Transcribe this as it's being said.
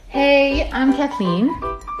I'm Kathleen.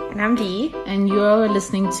 And I'm Dee. And you're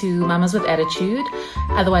listening to Mamas with Attitude,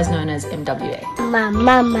 otherwise known as MWA. Mama,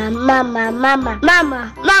 mama, mama, mama,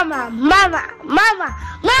 mama, mama, mama, mama,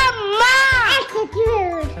 mama.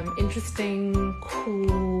 Attitude. Interesting,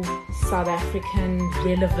 cool, South African,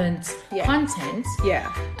 relevant content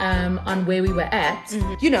on where we were at.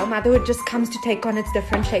 Mm-hmm. You know, motherhood just comes to take on its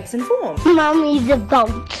different shapes and forms. Mommy's a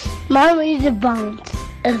bounce. Mommy's a bounce.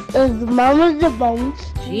 Mama's a bounce.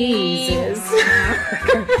 Jesus.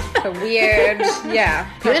 Weird. Yeah.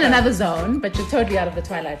 You're in another zone, but you're totally out of the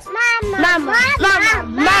twilight. Mama, mama,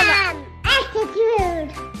 mama.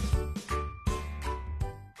 Attitude.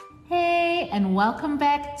 Hey, and welcome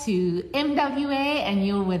back to MWA, and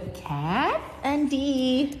you're with Kat And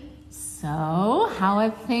Dee. So, how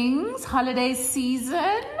are things? Holiday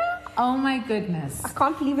season? Oh my goodness. I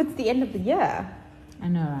can't believe it's the end of the year. I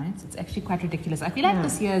know, right? It's actually quite ridiculous. I feel like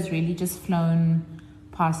this year has really just flown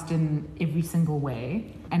past in every single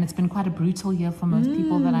way. And it's been quite a brutal year for most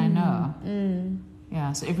people that I know.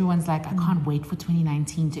 Yeah, so everyone's like, I can't wait for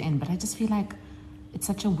 2019 to end. But I just feel like it's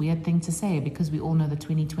such a weird thing to say because we all know that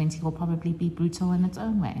 2020 will probably be brutal in its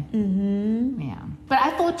own way. Yeah. But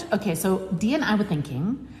I thought, okay, so Dee and I were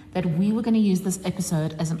thinking that we were going to use this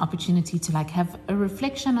episode as an opportunity to like have a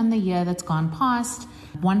reflection on the year that's gone past,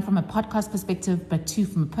 one from a podcast perspective, but two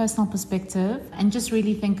from a personal perspective, and just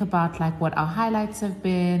really think about like what our highlights have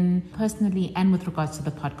been personally and with regards to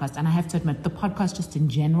the podcast. And I have to admit, the podcast just in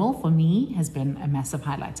general for me has been a massive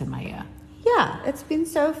highlight in my year. Yeah, it's been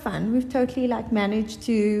so fun. We've totally managed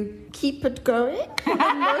to keep it going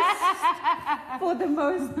for the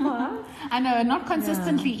most part. I know, not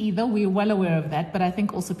consistently either. We're well aware of that, but I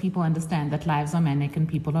think also people understand that lives are manic and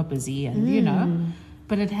people are busy and, you know,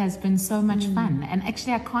 but it has been so much fun. And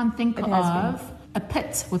actually, I can't think of a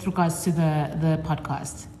pit with regards to the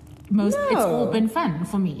podcast. It's all been fun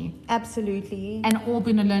for me. Absolutely. And all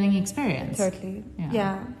been a learning experience. Totally.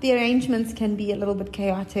 Yeah. The arrangements can be a little bit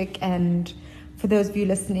chaotic, and for those of you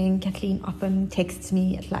listening, Kathleen often texts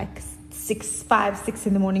me at like 5, 6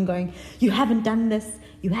 in the morning going, you haven't done this.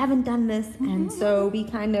 And so we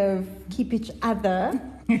kind of keep each other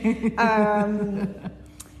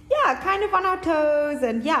kind of on our toes,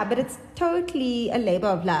 and but it's totally a labor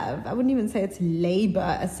of love. I wouldn't even say it's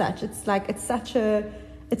labor as such. It's like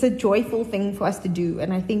it's a joyful thing for us to do.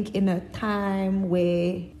 And I think in a time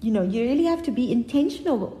where, you really have to be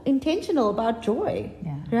intentional about joy.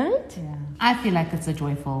 Yeah. Right? Yeah. I feel like it's a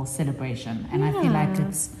joyful celebration. And I feel like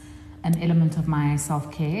it's an element of my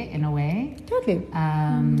self-care in a way. Totally.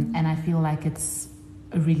 And I feel like it's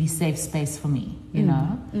a really safe space for me, you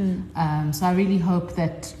know? So I really hope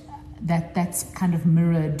that's kind of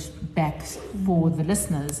mirrored back for the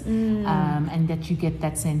listeners, and that you get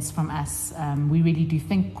that sense from us. We really do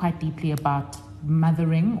think quite deeply about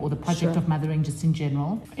mothering, or the project of mothering just in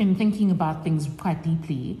general, in thinking about things quite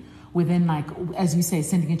deeply within, like, as you say,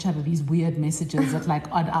 sending each other these weird messages at like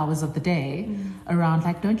odd hours of the day around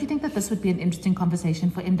like, don't you think that this would be an interesting conversation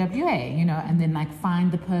for MWA, and then like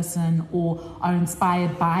find the person or are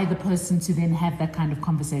inspired by the person to then have that kind of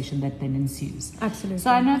conversation that then ensues. Absolutely. So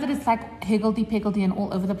I know that it's like higgledy-piggledy and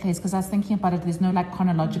all over the place, because I was thinking about it, there's no like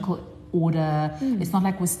chronological order. It's not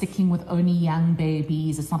like we're sticking with only young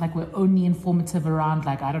babies. It's not like we're only informative around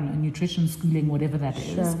like, I don't know, nutrition, schooling, whatever that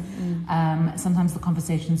is. Sometimes the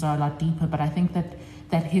conversations are a lot deeper, but I think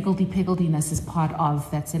that higgledy-pigglediness is part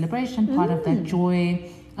of that celebration, part of that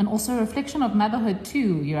joy, and also a reflection of motherhood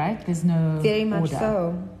too. You're right, there's no very much order.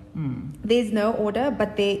 So there's no order,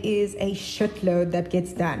 but there is a shitload that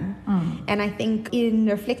gets done. And I think in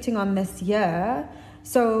reflecting on this year,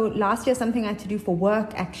 so last year, something I had to do for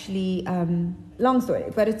work, actually, long story,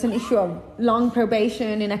 but it's an issue of long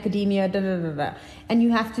probation in academia, and you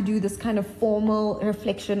have to do this kind of formal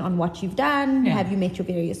reflection on what you've done. Have you met your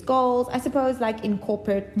various goals? I suppose like in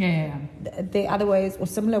corporate, there are other ways or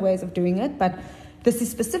similar ways of doing it, but this is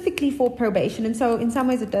specifically for probation. And so in some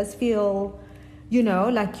ways it does feel,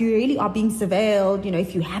 like you really are being surveilled.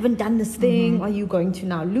 If you haven't done this thing, are you going to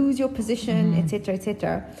now lose your position, etc.,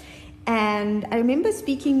 etc. And I remember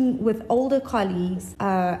speaking with older colleagues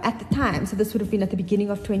at the time, so this would have been at the beginning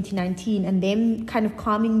of 2019, and them kind of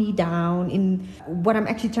calming me down in what I'm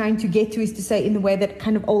actually trying to get to is to say in the way that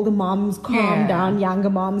kind of older moms calm down younger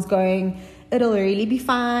moms, going, it'll really be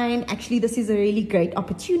fine. Actually, this is a really great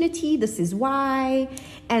opportunity. This is why.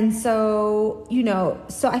 And so,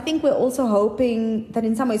 so I think we're also hoping that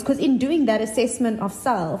in some ways, because in doing that assessment of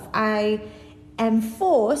self, I am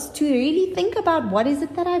forced to really think about what is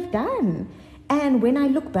it that I've done. And when I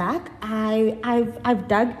look back, I've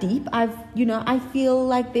dug deep. I feel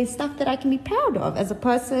like there's stuff that I can be proud of as a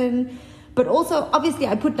person, but But also, obviously,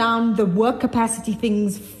 I put down the work capacity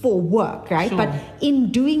things for work, right? Sure. But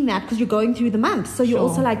in doing that, because you're going through the month, so you're Sure.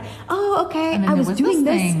 also like, oh, okay, And then I there was was doing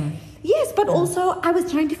this this. thing. Yes, but also I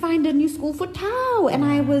was trying to find a new school for Tao, and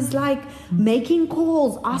I was like making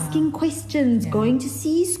calls, asking questions, Yeah. going to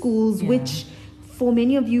see schools, Yeah. which for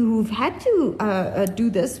many of you who've had to do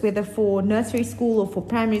this, whether for nursery school or for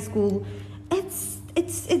primary school,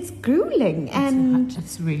 it's grueling, and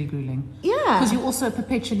It's really grueling. yeah, Because you're also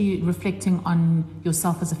perpetually reflecting on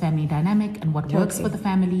yourself as a family dynamic and what works Totally. for the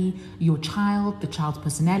family, your child, the child's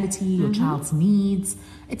personality, your child's needs.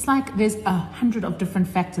 It's like there's 100 of different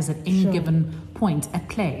factors at any Sure. given point at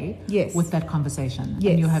play Yes. with that conversation.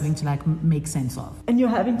 Yes. And you're having to like make sense of. and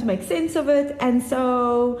you're having to make sense of it. And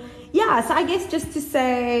so, yeah, so I guess just to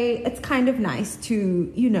say it's kind of nice to,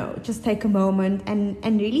 just take a moment and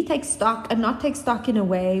really take stock, and not take stock in a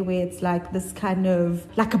way where it's like this kind of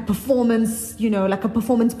like a performance, like a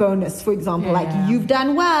performance bonus, for example, Yeah. like you've done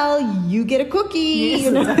well, you get a cookie, Yes,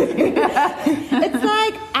 It's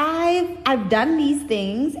like I've done these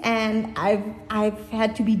things, and I've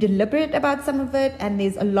had to be deliberate about some of it, and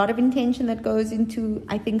there's a lot of intention that goes into,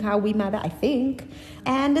 I think, how we mother,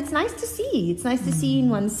 and it's nice to see. It's nice to see in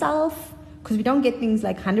oneself, because we don't get things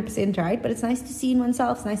like 100% right, but it's nice to see in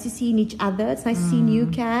oneself. It's nice to see in each other. It's nice to see in you,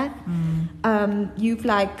 Kat. You've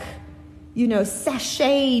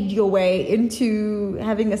sashayed your way into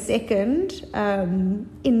having a second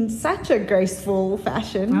in such a graceful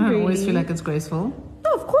fashion. I really. always feel like it's graceful.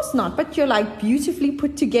 No, of course not. But you're like beautifully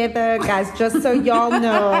put together, guys. Just so y'all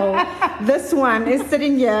know, this one is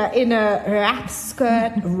sitting here in a wrap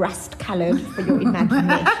skirt, rust-colored for your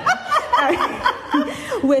imagination,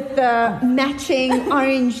 with matching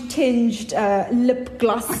orange-tinged lip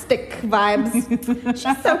gloss stick vibes.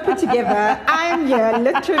 She's so put together. I'm here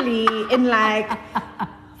literally in like,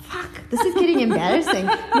 fuck, this is getting embarrassing.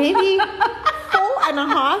 Maybe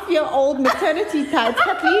 4.5-year-old maternity tights.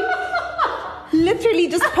 Kathleen literally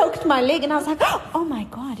just poked my leg, and I was like, oh my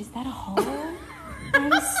God, is that a hole?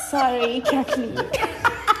 I'm sorry, Kathleen.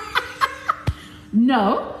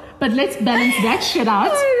 No, but let's balance that shit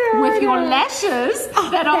out with your lashes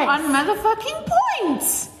that are thanks. on motherfucking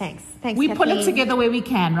points. Thanks, We pull it Kathleen. together where we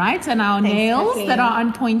can, right? And our Thanks, nails Kathleen. that are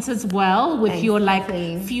on points as well, with Thanks, your like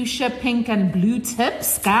Kathleen. fuchsia, pink, and blue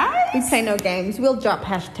tips, guys. We play no games. We'll drop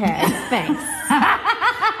hashtags. Thanks.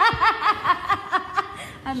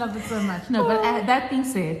 I love it so much. No, but that being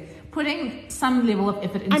said, putting some level of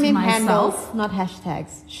effort into I mean myself. handles, not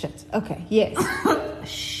hashtags. Shit. Okay. Yes.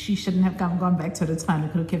 She shouldn't have gone back to it. It's fine. We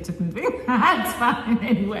could have kept it moving. It's fine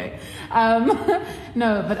anyway.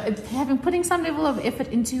 No, but putting some level of effort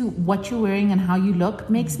into what you're wearing and how you look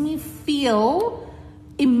makes me feel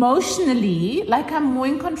emotionally like I'm more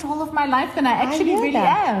in control of my life than I actually hear really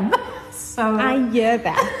that. am. So I hear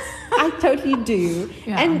that. I totally do.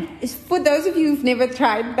 Yeah. And for those of you who've never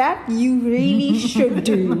tried that, you really should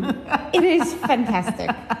do. It is fantastic.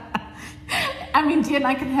 I mean, Dee and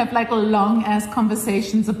I can have like long ass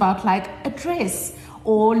conversations about like a dress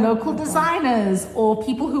or local designers or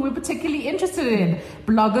people who we're particularly interested in,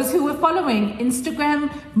 bloggers who we're following, Instagram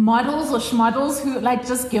models or schmodels who like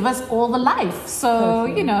just give us all the life. So,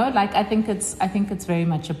 Totally. like I think it's very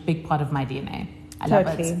much a big part of my DNA. I love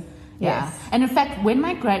Totally. it. Yeah. Yes. And in fact, when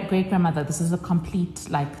my great-grandmother, this is a complete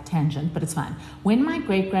like tangent, but it's fine. When my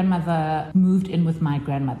great-grandmother moved in with my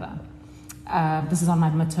grandmother, this is on my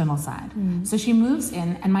maternal side. So she moves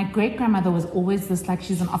in, and my great-grandmother was always this, like,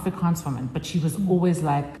 she's an Afrikaans woman, but she was always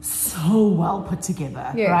like so well put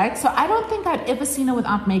together, Yeah. right? So I don't think I'd ever seen her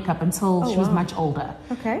without makeup until she was wow. much older.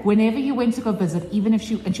 Okay. Whenever you went to go visit, even if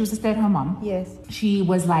she was a stay-at-home mom. Yes. She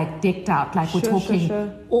was like decked out, like we're Sure, talking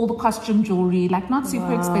sure. all the costume jewelry, like not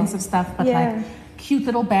super expensive stuff, but Yeah. like cute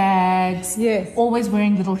little bags. Yes. Always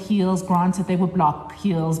wearing little heels. Granted, they were block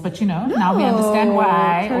heels, but now we understand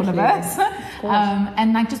why, all of totally. us.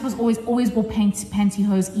 And like just was always wore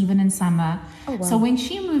pantyhose even in summer. Oh, wow. So when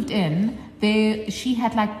she moved in, she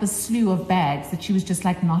had like the slew of bags that she was just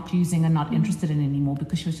like not using and not interested in anymore,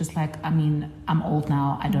 because she was just like, I mean, I'm old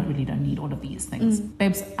now. I don't need all of these things.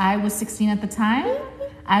 Babes, I was 16 at the time.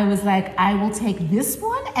 I was like, I will take this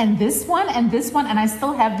one and this one and this one, and I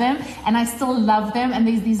still have them and I still love them. And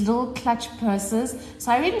there's these little clutch purses.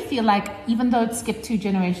 So I really feel like, even though it skipped 2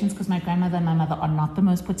 generations, because my grandmother and my mother are not the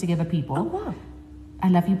most put together people. Oh, wow. I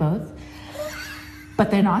love you both,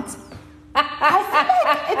 but they're not. I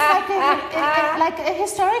feel like it's like a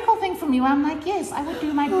historical thing for me, where I'm like, yes, I would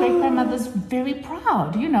do my great grandmother's very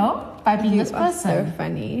proud, by being this You are person. so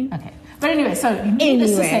funny. Okay. But anyway, so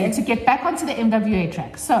needless to say, Anyway. to get back onto the MWA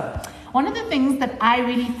track. So One of the things that I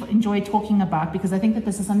really enjoy talking about, because I think that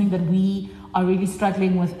this is something that we are really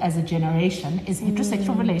struggling with as a generation, is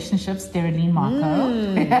heterosexual relationships. Darylene Marco.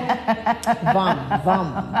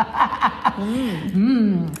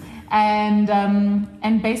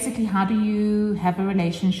 And basically, how do you have a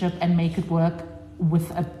relationship and make it work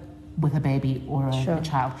with a baby or a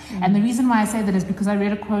child? And the reason why I say that is because I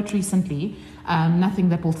read a quote recently, nothing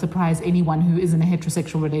that will surprise anyone who is in a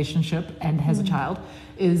heterosexual relationship and has a child,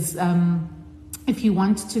 is if you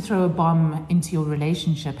want to throw a bomb into your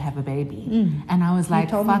relationship, have a baby. And I was like,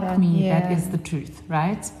 fuck me, that is the truth,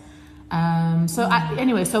 right? So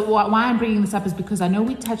why I'm bringing this up is because I know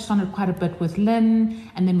we touched on it quite a bit with Lynn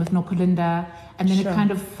and then with Nokulinda, and then it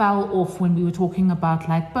kind of fell off when we were talking about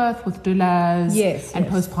like birth with doulas and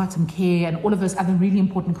postpartum care and all of those other really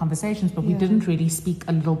important conversations, but we didn't really speak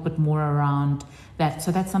a little bit more around that.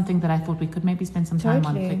 So that's something that I thought we could maybe spend some time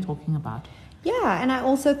on like, talking about. Yeah, and I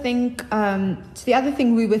also think so the other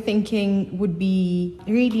thing we were thinking would be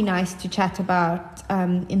really nice to chat about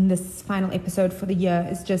in this final episode for the year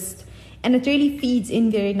is just, and it really feeds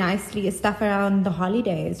in very nicely, is stuff around the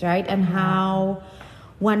holidays, right? And how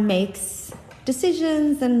one makes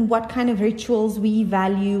decisions and what kind of rituals we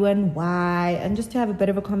value and why, and just to have a bit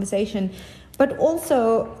of a conversation. But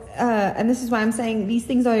also, and this is why I'm saying these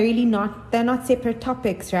things are really they're not separate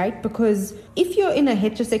topics, right? Because if you're in a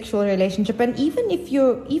heterosexual relationship, and even if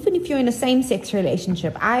you're in a same-sex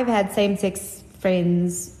relationship, I've had same-sex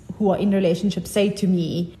friends who are in relationships say to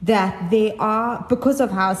me that they are, because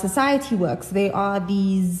of how society works, the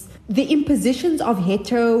impositions of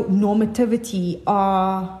heteronormativity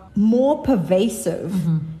are more pervasive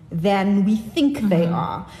than we think they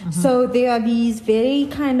are. So there are these very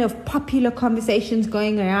kind of popular conversations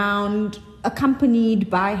going around, accompanied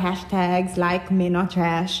by hashtags like men are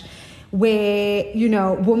trash, where,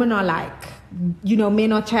 women are like,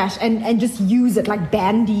 men are trash, and just use it, like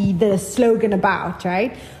bandy the slogan about,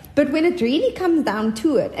 right? But when it really comes down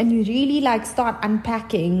to it, and you really like start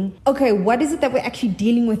unpacking, okay, what is it that we're actually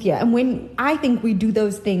dealing with here? And when I think we do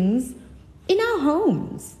those things in our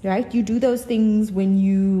homes, right? You do those things when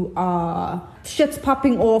you are shit's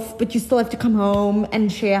popping off, but you still have to come home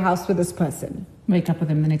and share a house with this person. Wake up with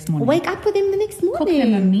them the next morning.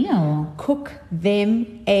 Cook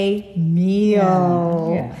them a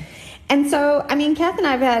meal. Yeah. And so, I mean, Kath and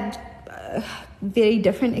I have had very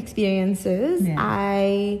different experiences. Yeah.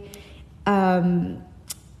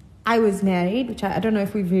 I was married, which I don't know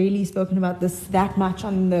if we've really spoken about this that much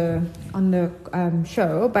on the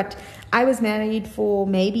show, but I was married for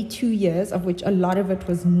maybe 2 years, of which a lot of it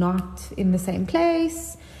was not in the same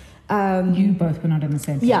place. You both were not in the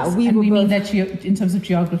same place. Yeah, we mean that in terms of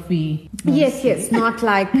geography. Yes, not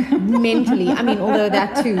like mentally. I mean, although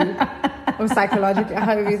that too, or psychologically,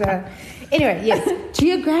 however you say. Anyway, yes,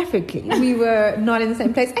 geographically, we were not in the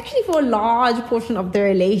same place. Actually, for a large portion of the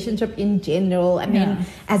relationship in general. I mean,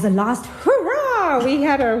 as a last hurrah, we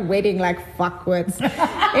had a wedding like fuckwits.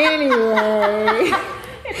 Anyway.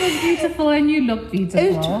 It was beautiful and you looked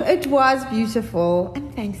beautiful. It was beautiful.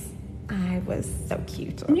 And thanks. I was so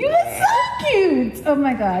cute. You were so cute. Oh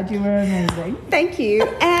my God, you were amazing. Thank you.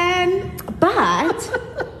 But...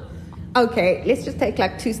 Okay, let's just take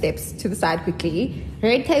like 2 steps to the side quickly.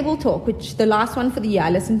 Red Table Talk, which the last one for the year, I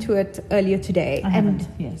listened to it earlier today.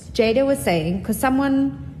 Jada was saying, because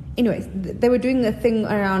anyways, they were doing a thing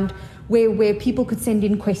around where people could send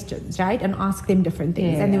in questions, right? And ask them different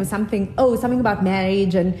things. And there was something about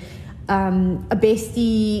marriage, and a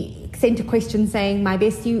bestie sent a question saying, my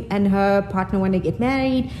bestie and her partner want to get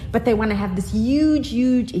married, but they want to have this huge,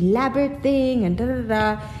 elaborate thing, and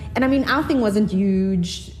da-da-da. And I mean, our thing wasn't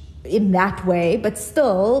huge in that way, but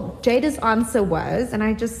still Jada's answer was, and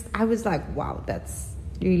I was like, wow, that's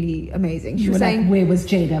really amazing. She was saying, where was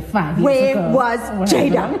Jada 5 years ago? Where was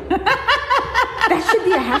Jada? That should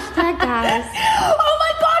be a hashtag, guys. Oh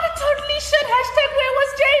my God, it totally should. Hashtag where was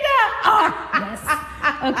Jada? Yes.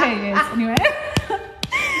 Okay, yes. Anyway.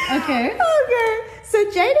 Okay. So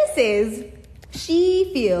Jada says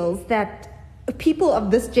she feels that people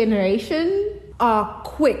of this generation are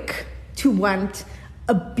quick to want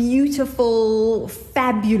a beautiful,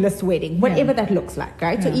 fabulous wedding, whatever that looks like,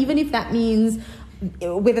 right? So even if that means,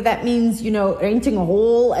 whether that means, renting a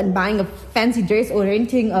hall and buying a fancy dress, or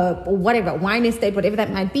renting a wine estate, whatever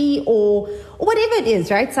that might be, or whatever it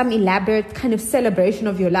is, right? Some elaborate kind of celebration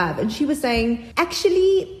of your love. And she was saying,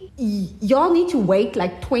 actually, y'all need to wait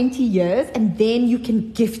like 20 years and then you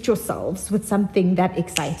can gift yourselves with something that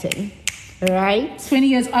exciting. Right? 20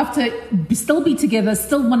 years after, still be together,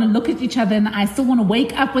 still want to look at each other in the eye, still want to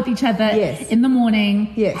wake up with each other in the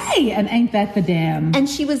morning. Yes. Hey, and ain't that the damn? And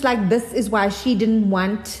she was like, this is why she didn't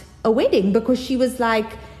want a wedding, because she was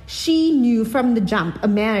like, she knew from the jump a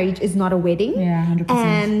marriage is not a wedding. Yeah, 100%.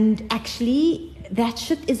 And actually, that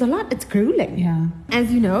shit is a lot. It's grueling. Yeah.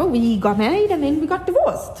 As you know, we got married and then we got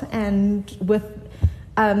divorced. And with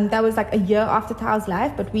that was like a year after Tao's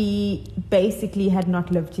life, but we basically had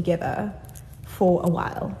not lived together for a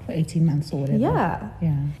while. For 18 months or whatever. Yeah.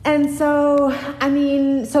 Yeah. And so, I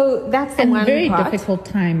mean, so that's the one very part. difficult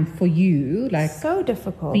time for you, like So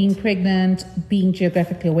difficult. being pregnant, being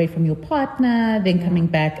geographically away from your partner, then coming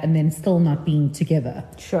back and then still not being together.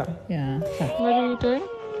 Sure. Yeah. Tough. What are you doing?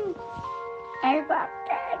 I got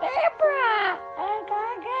Deborah. I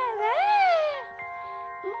got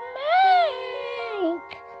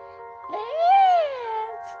Mike.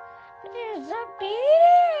 This disappear.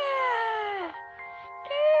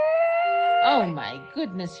 Oh my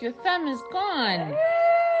goodness, your thumb is gone.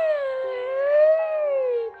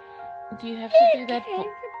 Do you have to do that for...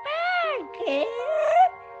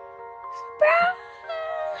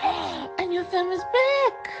 And your thumb is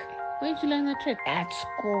back. Where did you learn that trick? At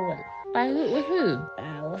school. By who? With who?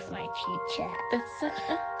 With my teacher. That's such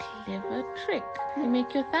a clever trick. You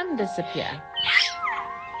make your thumb disappear.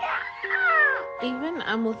 Even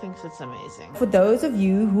Amul thinks it's amazing. For those of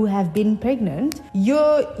you who have been pregnant,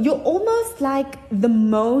 you're almost like the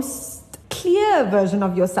most clear version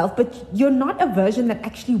of yourself, but you're not a version that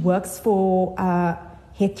actually works for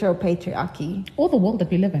heteropatriarchy. Or the world that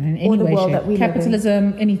we live in any Or the way, world shape. that we live in.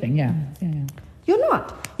 Capitalism, anything, yeah. You're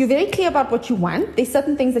not. You're very clear about what you want. There's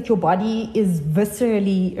certain things that your body is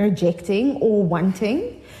viscerally rejecting or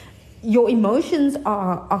wanting. Your emotions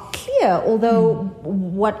are clear, although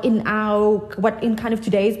what in kind of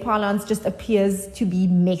today's parlance just appears to be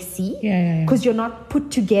messy. Because you're not put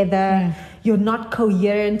together, you're not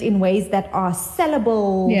coherent in ways that are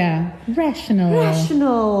sellable. Yeah.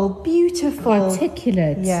 Rational, beautiful,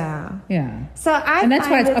 articulate. Yeah. So and that's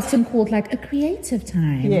why it's often called like a creative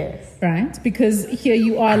time. Yes. Right? Because here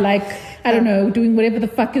you are like, I don't know, doing whatever the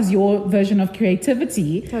fuck is your version of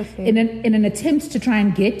creativity. Totally. in an attempt to try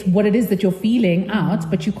and get what it is that you're feeling out,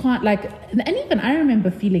 but you can't like, and even I remember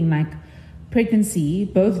feeling like pregnancy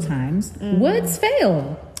both times, words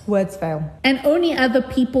fail. And only other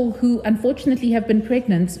people who unfortunately have been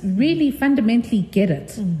pregnant really fundamentally get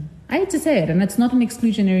it. I hate to say it, and it's not an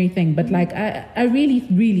exclusionary thing, but like I really,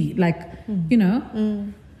 really like, you know.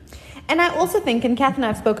 And I also think, and Kath and I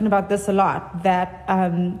have spoken about this a lot, that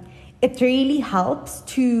it really helps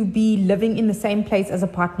to be living in the same place as a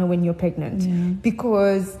partner when you're pregnant.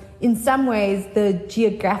 Because in some ways, the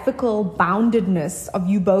geographical boundedness of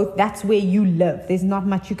you both, that's where you live. There's not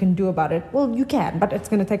much you can do about it. Well, you can, but it's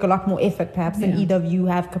going to take a lot more effort perhaps than either of you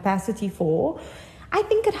have capacity for. I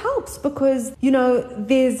think it helps because, you know,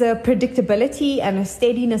 there's a predictability and a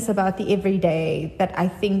steadiness about the everyday that I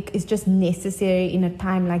think is just necessary in a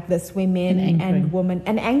time like this where men and women,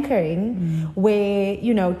 and anchoring, where,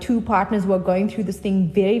 you know, two partners who are going through this thing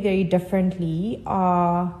very, very differently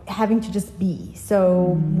are having to just be.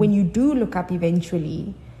 So when you do look up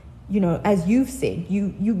eventually, you know, as you've said,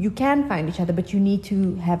 you can find each other, but you need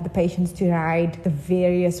to have the patience to ride the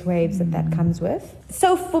various waves that comes with.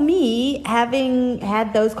 So for me, having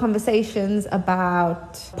had those conversations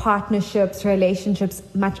about partnerships, relationships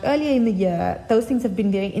much earlier in the year, those things have been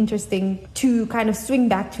very interesting to kind of swing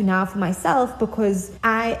back to now for myself, because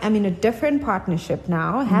I am in a different partnership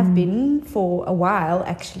now, have been for a while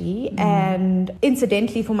actually, and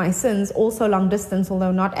incidentally for my sins, also long distance,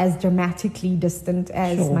 although not as dramatically distant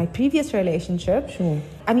as my previous relationship.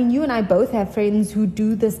 I mean, you and I both have friends who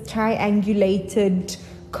do this triangulated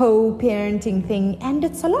co-parenting thing, and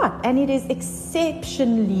it's a lot, and it is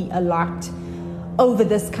exceptionally a lot over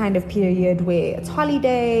this kind of period where it's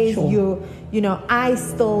holidays. You know, I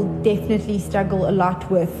still definitely struggle a lot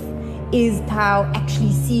with, is Tao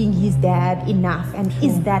actually seeing his dad enough, and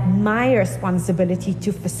is that my responsibility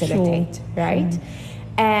to facilitate, right?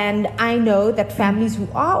 And I know that families who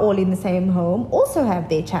are all in the same home also have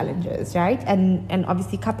their challenges, right? And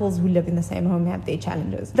obviously couples who live in the same home have their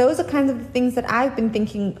challenges. Those are kinds of the things that I've been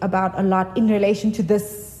thinking about a lot in relation to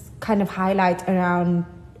this kind of highlight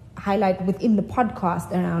within the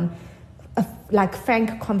podcast around like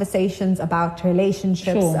frank conversations about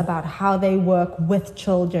relationships, about how they work with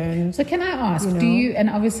children. So can I ask, do you, and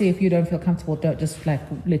obviously if you don't feel comfortable, don't just like,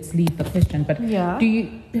 let's leave the question, but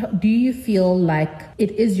do you feel like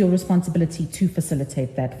it is your responsibility to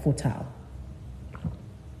facilitate that for Tao?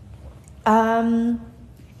 And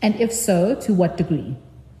if so, to what degree?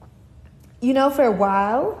 You know, for a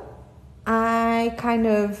while, I kind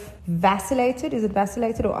of vacillated. Is it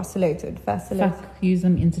vacillated or oscillated? Vacillated. Fuck, use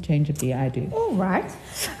them interchangeably. I do. All right.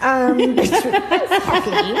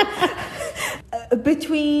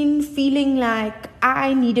 between feeling like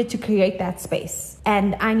I needed to create that space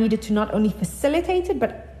and I needed to not only facilitate it,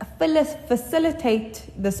 but facilitate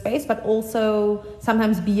the space, but also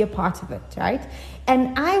sometimes be a part of it, right?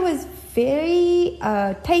 And I was very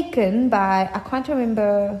taken by, I can't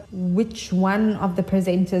remember which one of the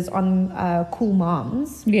presenters on Cool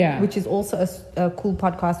Moms, which is also a cool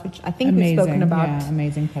podcast, which I think we've spoken about. Yeah,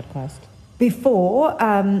 amazing podcast. Before,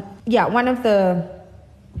 one of the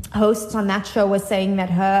hosts on that show was saying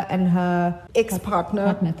that her and her ex-partner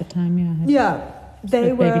at the time,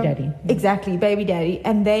 they were baby daddy. Exactly, baby daddy,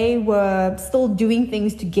 and they were still doing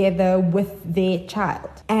things together with their child,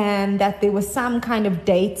 and that there were some kind of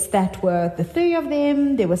dates that were the three of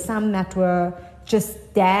them. There were some that were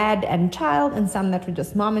just dad and child, and some that were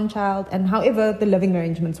just mom and child, and however the living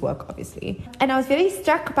arrangements work, obviously. And I was very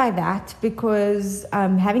struck by that because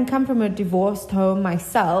having come from a divorced home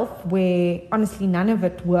myself, where honestly none of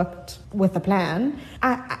it worked with a plan,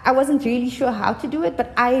 I wasn't really sure how to do it,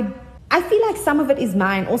 but I feel like some of it is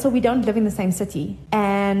mine. Also, we don't live in the same city,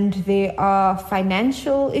 and there are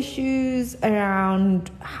financial issues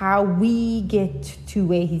around how we get to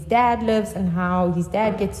where his dad lives and how his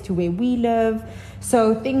dad gets to where we live.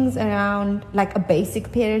 So things around like a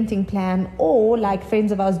basic parenting plan, or like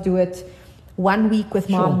friends of ours do it 1 week with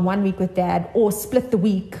mom, 1 week with dad, or split the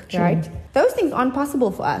week, right? Those things aren't possible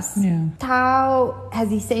for us. Tao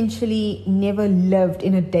has essentially never lived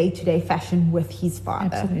in a day-to-day fashion with his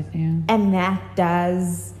father. Absolutely, yeah. And that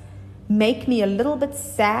does make me a little bit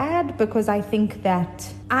sad, because I think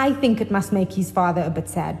it must make his father a bit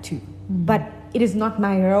sad too. But it is not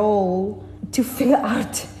my role to figure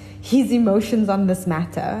out his emotions on this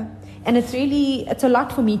matter. And it's a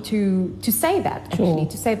lot for me to say that, actually,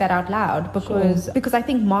 to say that out loud, because I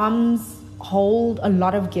think moms hold a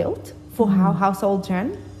lot of guilt for how households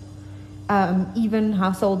run. Even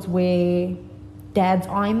households where dads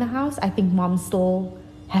are in the house, I think moms still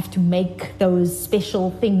have to make those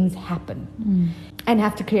special things happen and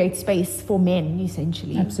have to create space for men,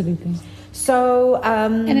 essentially. Absolutely. So,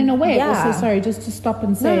 and in a way, also, sorry, just to stop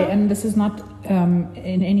and say, and this is not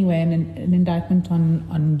in any way an indictment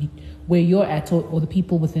on where you're at or the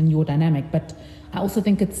people within your dynamic, but I also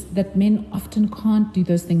think it's that men often can't do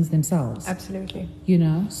those things themselves. Absolutely. You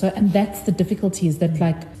know, so, and that's the difficulty, is that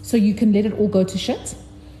like, so you can let it all go to shit,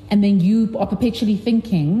 and then you are perpetually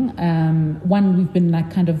thinking, one, we've been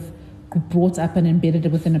like kind of brought up and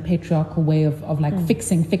embedded within a patriarchal way of like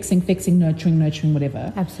fixing, nurturing,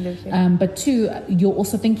 whatever. Absolutely. But two, you're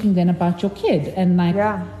also thinking then about your kid and like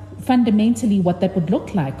fundamentally what that would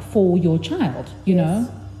look like for your child, you know?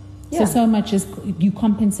 So much as you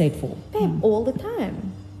compensate for. Babe, all the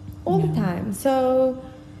time. All the time. So,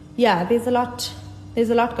 there's a lot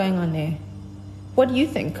going on there. What do you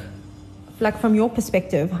think? Like, from your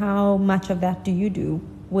perspective, how much of that do you do?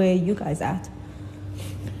 Where are you guys at?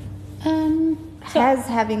 Has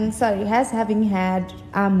having had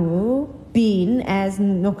Amu been, as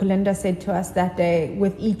Nokulinda said to us that day,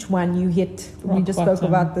 with each one you hit, we just spoke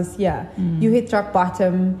about this, you hit rock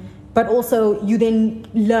bottom. But also, you then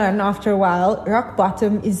learn after a while, rock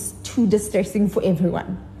bottom is too distressing for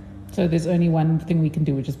everyone. So there's only one thing we can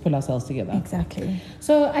do, which is pull ourselves together. Exactly.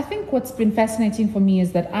 So I think what's been fascinating for me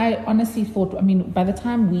is that I honestly thought, by the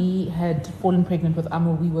time we had fallen pregnant with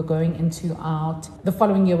Amu, we were going into the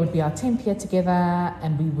following year would be our 10th year together,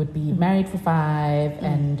 and we would be married for 5,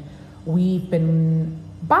 and we've been,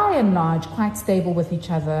 by and large, quite stable with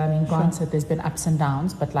each other. Granted, there's been ups and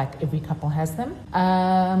downs, but like every couple has them.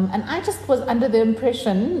 And I just was under the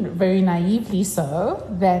impression, very naively so,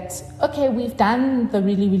 that, okay, we've done the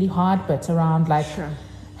really, really hard bit around like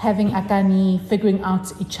having Akani, figuring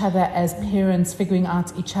out each other as parents, figuring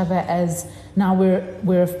out each other as now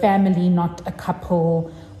we're a family, not a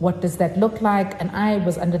couple. What does that look like? And I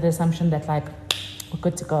was under the assumption that like, we're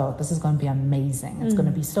good to go. This is going to be amazing. It's going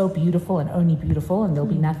to be so beautiful and only beautiful, and there'll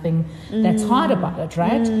be nothing that's hard about it,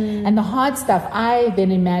 right? And the hard stuff I then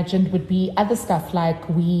imagined would be other stuff, like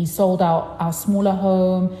we sold our smaller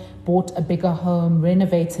home, bought a bigger home,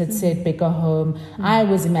 renovated said bigger home. I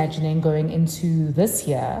was imagining going into this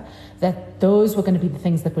year that those were going to be the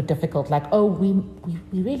things that were difficult. Like, oh, we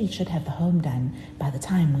really should have the home done by the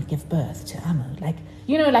time we give birth to Amu. Like,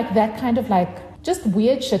 you know, like that kind of like just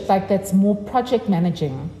weird shit like that's more project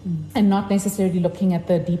managing and not necessarily looking at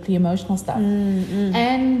the deeply emotional stuff.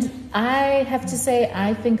 And I have to say,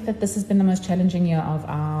 I think that this has been the most challenging year of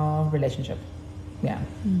our relationship.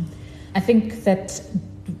 I think that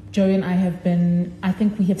Joey and I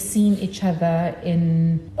think we have seen each other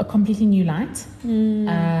in a completely new light.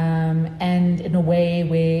 And in a way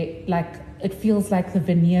where like it feels like the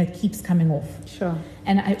veneer keeps coming off. Sure.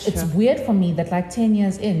 And it's weird for me that like 10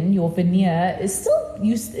 years in, your veneer is still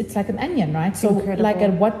used. It's like an onion, right? So Incredible. like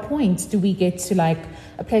at what point do we get to like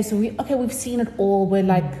a place where we've seen it all. We're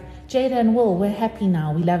like Jada and Will, we're happy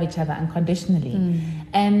now. We love each other unconditionally.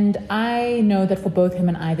 And I know that for both him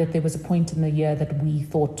and I, that there was a point in the year that we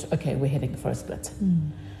thought, okay, we're heading for a split.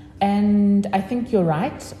 And I think you're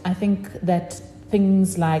right. I think that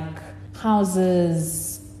things like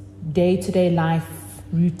houses, day-to-day life,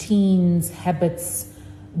 routines, habits,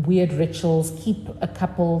 weird rituals keep a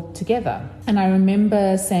couple together. And I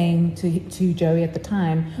remember saying to Joey at the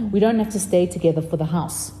time, we don't have to stay together for the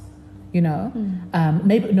house, you know.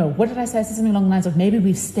 What did I say? I said something along the lines of maybe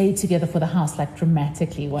we've stayed together for the house, like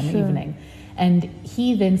dramatically one evening. And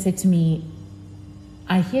he then said to me,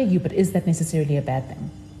 I hear you, but is that necessarily a bad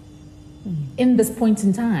thing? In this point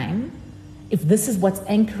in time, if this is what's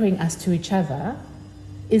anchoring us to each other,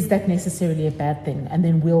 is that necessarily a bad thing? And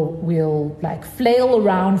then we'll like flail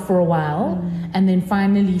around for a while and then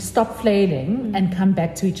finally stop flailing and come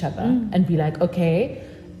back to each other and be like, okay,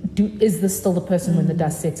 is this still the person when the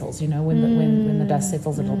dust settles, you know, when the dust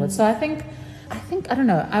settles a little bit. So I think, I don't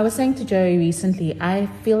know, I was saying to Joey recently, I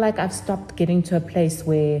feel like I've stopped getting to a place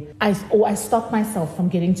where I stop myself from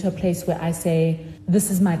getting to a place where I say, this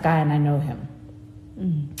is my guy and I know him.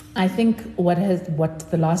 I think what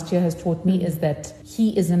the last year has taught me is that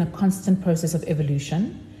he is in a constant process of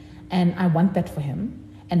evolution, and I want that for him.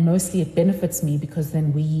 And mostly it benefits me because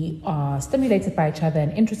then we are stimulated by each other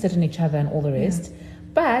and interested in each other and all the rest.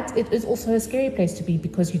 But it is also a scary place to be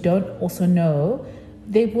because you don't also know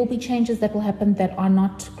there will be changes that will happen that are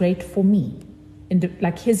not great for me.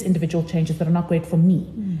 Like his individual changes that are not great for me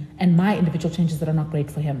and my individual changes that are not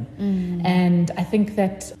great for him. And I think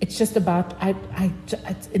that it's just about,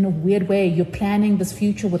 in a weird way, you're planning this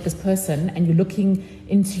future with this person and you're looking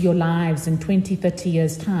into your lives in 20, 30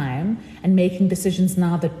 years time and making decisions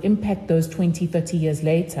now that impact those 20, 30 years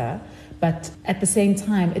later. But at the same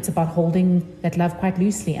time, it's about holding that love quite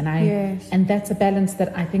loosely. And that's a balance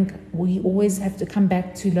that I think we always have to come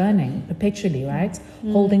back to learning perpetually, right?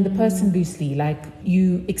 Holding the person loosely, like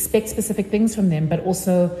you expect specific things from them, but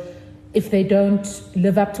also if they don't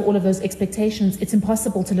live up to all of those expectations, it's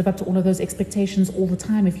impossible to live up to all of those expectations all the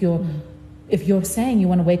time if you're saying you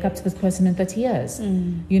want to wake up to this person in 30 years,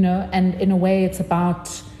 you know? And in a way, it's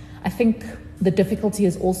about, I think, the difficulty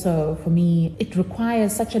is also, for me, it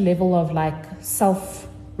requires such a level of like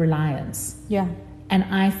self-reliance. Yeah. And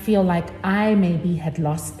I feel like I maybe had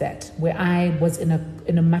lost that, where I was in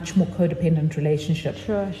a much more codependent relationship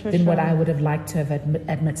than what I would have liked to have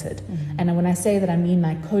admitted. And when I say that, I mean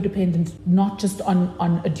like codependent, not just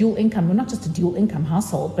on a dual income, we're not just a dual income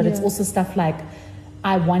household, but it's also stuff like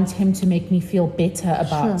I want him to make me feel better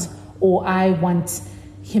about, or I want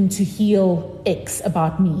him to heal X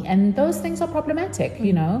about me, and those things are problematic,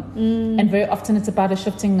 you know. And very often it's about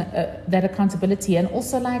shifting that accountability, and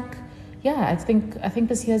also like, I think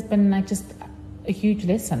this year has been like just a huge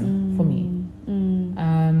lesson for me,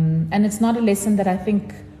 and it's not a lesson that I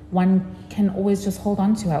think one can always just hold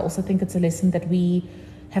on to. I also think it's a lesson that we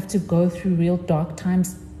have to go through real dark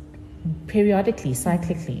times periodically,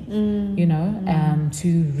 cyclically, you know,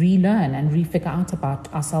 to relearn and refigure out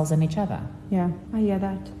about ourselves and each other. Yeah, I hear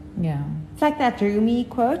that. Yeah. It's like that Rumi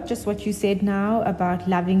quote, just what you said now about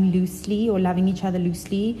loving loosely or loving each other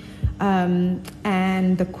loosely.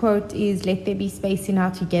 And the quote is, let there be space in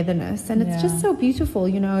our togetherness. And it's just so beautiful,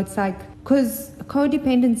 you know, it's like, because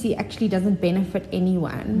codependency actually doesn't benefit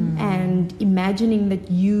anyone. And imagining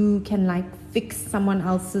that you can like fix someone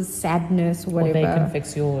else's sadness or whatever. Or they can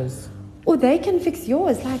fix yours. Or they can fix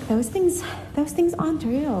yours. Like those things aren't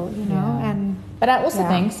real, you know. But I also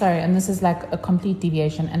think, sorry, and this is like a complete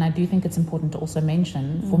deviation, and I do think it's important to also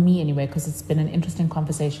mention, for me anyway, because it's been an interesting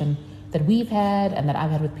conversation that we've had and that I've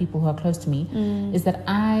had with people who are close to me, is that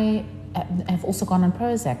I have also gone on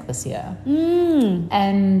Prozac this year.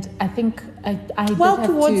 And I think I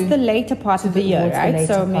towards the later part of the year, right?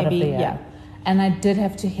 So maybe, And I did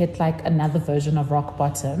have to hit like another version of rock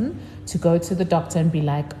bottom to go to the doctor and be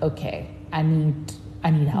like, okay, I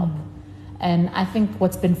need help. And I think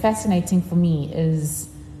what's been fascinating for me is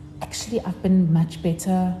actually I've been much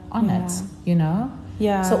better on it, you know?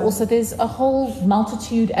 Yeah. So also there's a whole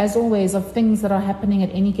multitude, as always, of things that are happening at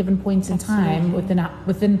any given point in time within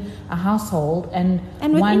a household and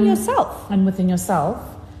within yourself. And within yourself.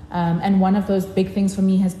 And one of those big things for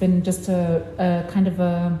me has been just a kind of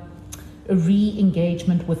a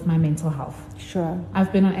re-engagement with my mental health. Sure.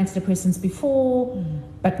 I've been on antidepressants before,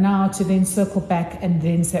 but now to then circle back and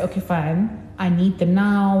then say, okay, fine, I need them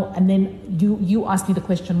now. And then you asked me the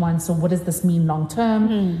question once, so what does this mean long term?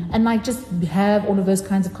 And like just have all of those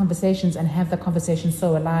kinds of conversations and have the conversation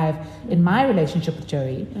so alive in my relationship with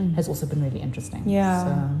Joey has also been really interesting. Yeah,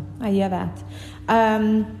 So, I hear that.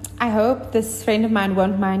 I hope this friend of mine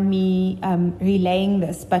won't mind me relaying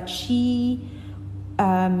this, but she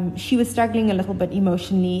was struggling a little bit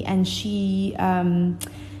emotionally, and she,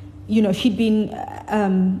 she'd been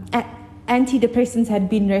antidepressants had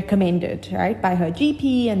been recommended, right, by her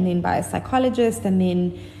GP and then by a psychologist, and then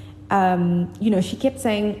she kept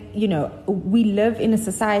saying, we live in a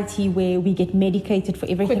society where we get medicated for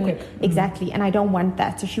everything. Quick. Exactly. And I don't want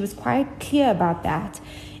that. So she was quite clear about that.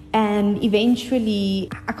 And eventually,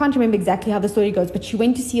 I can't remember exactly how the story goes, but she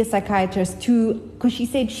went to see a psychiatrist because she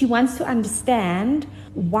said she wants to understand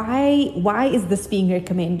why is this being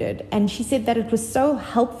recommended. And she said that it was so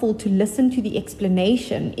helpful to listen to the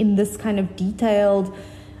explanation in this kind of detailed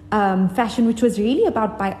fashion, which was really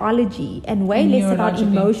about biology and way less about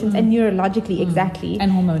emotions and neurologically, exactly.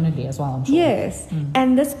 And hormonally as well, I'm sure. Yes.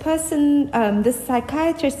 And this person, this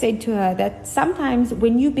psychiatrist said to her that sometimes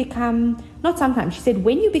when you become, not sometimes, she said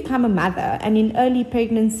when you become a mother and in early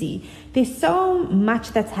pregnancy, there's so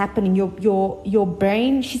much that's happening. Your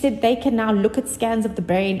brain, she said they can now look at scans of the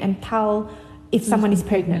brain and tell if someone is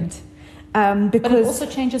pregnant. Because but it also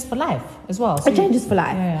changes for life as well. So it changes for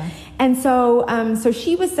life. Yeah. And so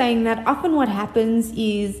she was saying that often what happens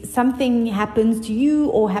is something happens to you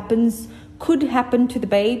or could happen to the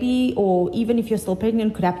baby, or even if you're still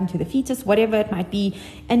pregnant, could happen to the fetus, whatever it might be.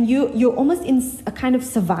 And you're almost in a kind of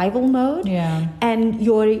survival mode. Yeah. And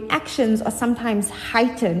your reactions are sometimes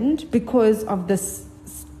heightened because of this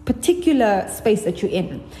particular space that you're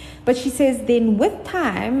in. But she says then with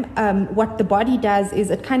time, what the body does is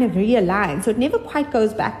it kind of realigns. So it never quite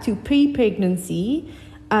goes back to pre-pregnancy,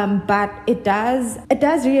 but it does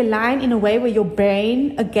realign in a way where your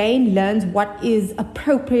brain again learns what is an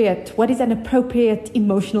appropriate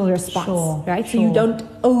emotional response, right? So you don't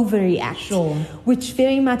overreact, which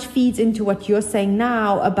very much feeds into what you're saying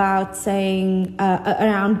now about saying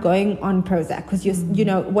around going on Prozac, because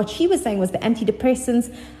what she was saying was the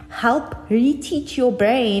antidepressants help reteach your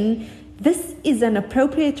brain this is an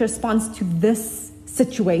appropriate response to this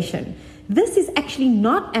situation. This is actually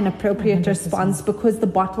not an appropriate 100%. response because the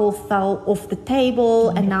bottle fell off the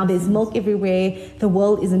table 100%. And now there's milk everywhere. The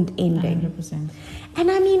world isn't ending. 100%.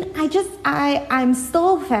 And I mean, I'm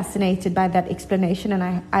still fascinated by that explanation,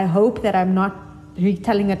 and I hope that I'm not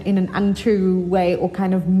retelling it in an untrue way or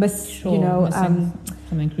kind of missing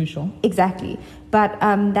something crucial. Exactly. But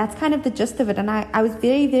that's kind of the gist of it. And I was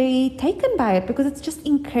very, very taken by it because it's just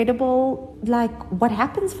incredible, like, what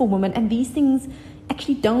happens for women. And these things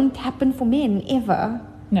actually don't happen for men ever.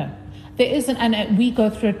 No. There isn't, and we go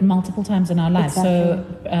through it multiple times in our lives.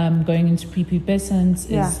 Exactly. So going into prepubescence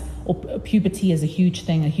or puberty is a huge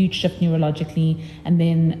thing, a huge shift neurologically. And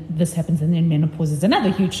then this happens, and then menopause is another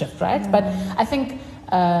huge shift, right? Yeah. But I think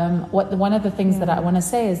one of the things that I want to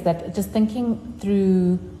say is that just thinking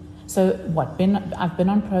through. So I've been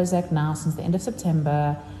on Prozac now since the end of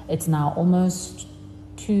September. It's now almost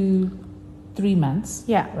 2-3 months.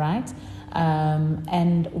 Yeah. Right?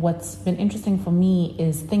 And what's been interesting for me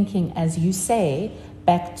is thinking, as you say,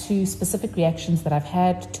 back to specific reactions that I've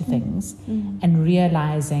had to things and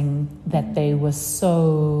realizing that they were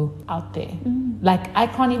so out there. Like, I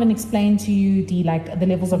can't even explain to you the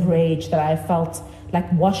levels of rage that I felt like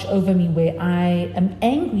wash over me, where I am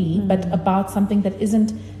angry, but about something that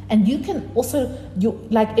isn't. And you can also,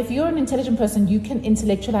 if you're an intelligent person, you can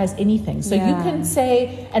intellectualize anything. So you can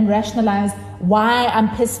say and rationalize why I'm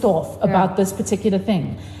pissed off about this particular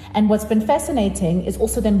thing. And what's been fascinating is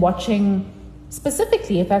also then watching,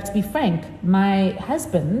 specifically, if I have to be frank, my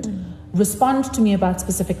husband respond to me about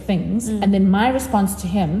specific things, and then my response to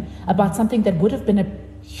him about something that would have been a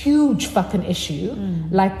huge fucking issue,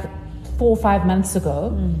 like 4 or 5 months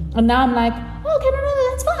ago. And now I'm like, oh, okay,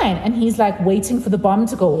 no, that's fine. And he's like waiting for the bomb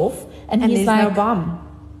to go off. And he's there's like, no bomb.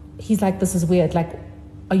 He's like, this is weird. Like,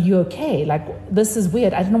 are you okay? Like, this is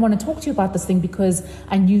weird. I didn't want to talk to you about this thing because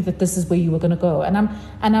I knew that this is where you were going to go. And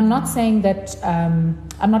I'm not saying that, I'm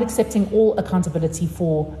not accepting all accountability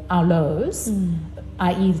for our lows,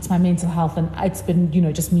 i.e. it's my mental health and it's been,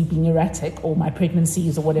 just me being erratic or my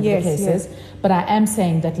pregnancies or whatever the case is. But I am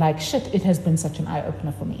saying that, like, shit, it has been such an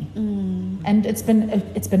eye-opener for me. And it's been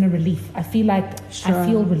a relief. I feel like I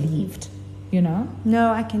feel relieved,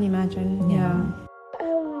 No, I can imagine. Yeah.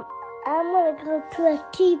 I'm going to go to a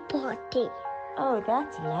tea party. Oh,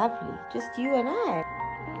 that's lovely. Just you and I.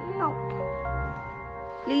 No.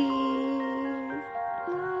 Please.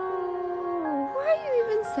 No. Why are you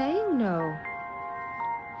even saying no?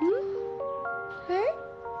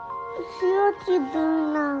 what you do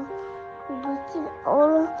now.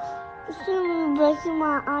 Breaking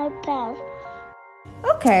my iPad.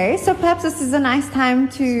 Okay, so perhaps this is a nice time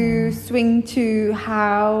to swing to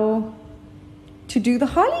how to do the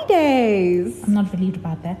holidays. I'm not relieved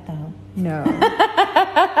about that though. No.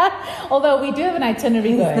 Although we do have an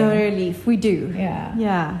itinerary There's no going. relief. We do. Yeah.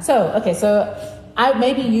 Yeah. So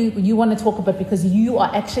maybe you want to talk about, because you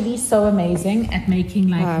are actually so amazing at making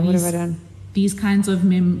like What have I done? these kinds of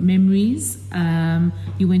memories.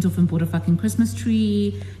 You went off and bought a fucking Christmas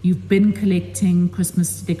tree. You've been collecting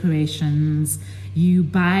Christmas decorations. You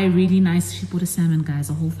buy really nice. She bought a salmon, guys,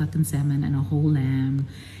 a whole fucking salmon and a whole lamb,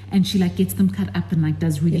 and she like gets them cut up and like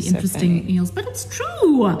does really interesting meals. But it's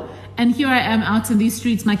true. And here I am out in these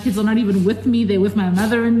streets. My kids are not even with me. They're with my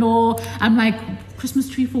mother-in-law. I'm like, Christmas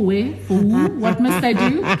tree for where? For who? What must I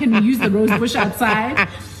do? Can we use the rose bush outside?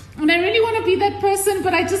 And I really want to be that person,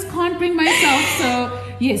 but I just can't bring myself.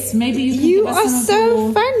 So yes, maybe you can You give us are some of so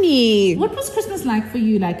your... funny. What was Christmas like for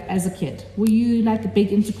you, like as a kid? Were you like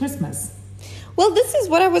big into Christmas? Well, this is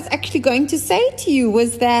what I was actually going to say to you,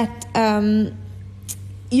 was that,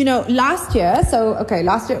 last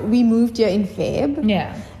year we moved here in Feb.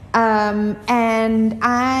 Yeah. And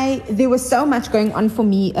there was so much going on for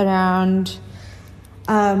me around,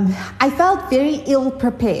 I felt very ill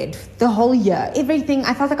prepared the whole year. Everything,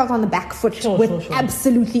 I felt like I was on the back foot with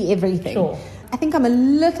absolutely everything. Sure. I think I'm a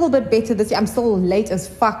little bit better this year. I'm still late as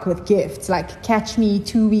fuck with gifts. Like, catch me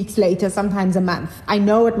 2 weeks later, sometimes a month. I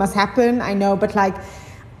know it must happen. I know, but like,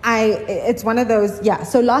 it's one of those, yeah.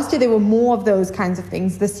 So last year there were more of those kinds of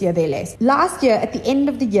things. This year they're less. Last year, at the end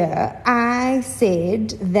of the year, I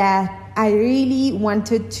said that I really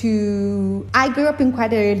wanted to... I grew up in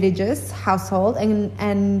quite a religious household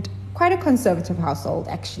and quite a conservative household,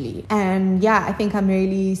 actually. And yeah, I think I'm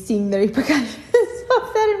really seeing the repercussions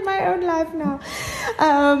of that in my own life now,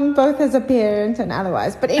 both as a parent and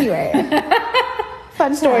otherwise. But anyway,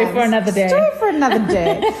 fun Story times. for another day. Story for another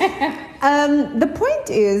day. The point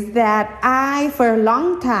is that for a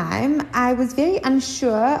long time, I was very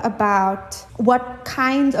unsure about what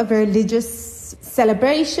kind of religious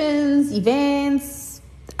celebrations, events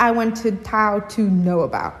I wanted Tao to know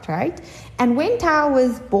about, right? And when Tao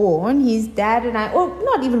was born, his dad and I,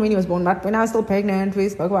 not even when he was born, but when I was still pregnant, we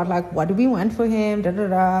spoke about like, what do we want for him, da da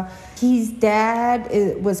da. His dad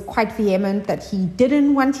was quite vehement that he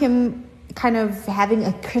didn't want him kind of having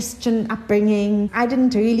a Christian upbringing. I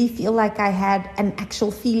didn't really feel like I had an actual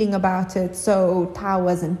feeling about it. So Tao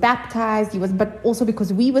wasn't baptized. But also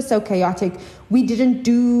because we were so chaotic, we didn't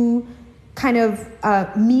do kind of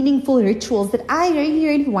meaningful rituals that I really,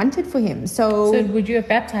 really wanted for him. So would you have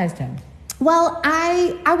baptized him? Well,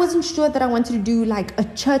 I wasn't sure that I wanted to do like a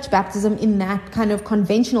church baptism in that kind of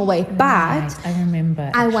conventional way, but I remember.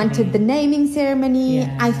 I wanted the naming ceremony.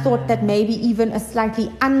 Yeah. I thought that maybe even a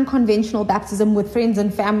slightly unconventional baptism with friends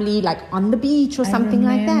and family, like on the beach or something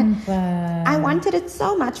like that. I wanted it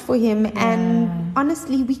so much for him, and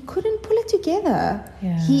honestly, we couldn't pull it together.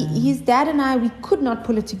 Yeah. His dad and I, we could not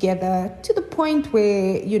pull it together to the point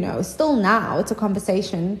where, still now it's a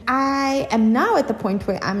conversation. I am now at the point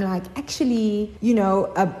where I'm like, actually,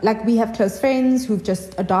 like we have close friends who've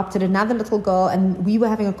just adopted another little girl, and we were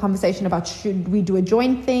having a conversation about should we do a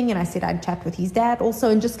joint thing, and I said I'd chat with his dad also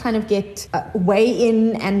and just kind of get weigh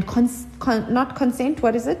in and not consent,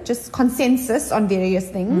 what is it? Just consensus on various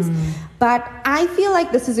things. But I feel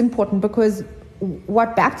like this is important because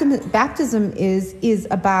what baptism is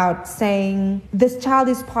about saying this child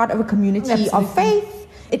is part of a community of faith.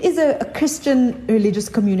 It is a Christian religious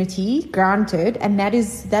community, granted, and that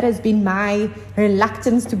has been my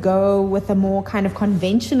reluctance to go with a more kind of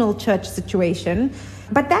conventional church situation.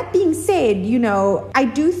 But that being said, I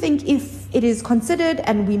do think if it is considered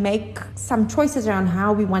and we make some choices around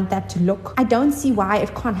how we want that to look, I don't see why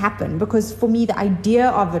it can't happen. Because for me, the idea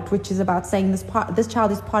of it, which is about saying this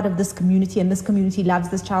child is part of this community and this community loves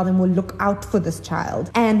this child and will look out for this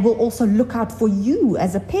child and will also look out for you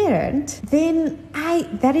as a parent, then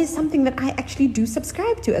that is something that I actually do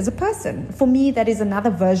subscribe to as a person. For me, that is another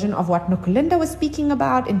version of what Nukulinda was speaking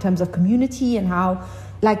about in terms of community and how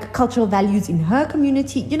like cultural values in her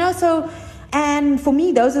community, and for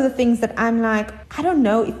me, those are the things that I'm like, I don't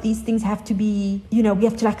know if these things have to be, we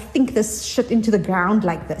have to like think this shit into the ground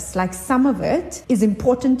like this. Like some of it is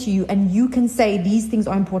important to you and you can say these things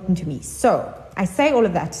are important to me. So I say all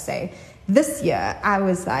of that to say this year I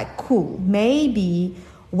was like, cool, maybe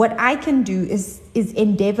what I can do is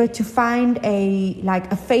endeavor to find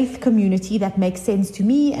a faith community that makes sense to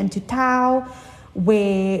me and to Tao,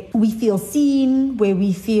 where we feel seen, where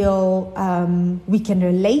we feel we can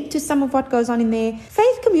relate to some of what goes on in there.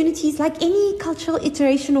 Faith communities, like any cultural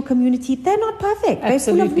iteration or community, they're not perfect. They're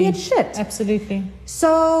full of weird shit. Absolutely.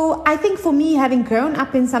 So I think for me, having grown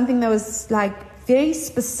up in something that was like very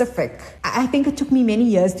specific, I think it took me many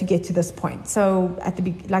years to get to this point. So at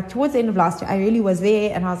the towards the end of last year, I really was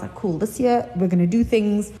there, and I was like, cool, this year we're going to do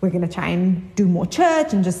things. We're going to try and do more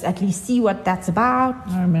church and just at least see what that's about.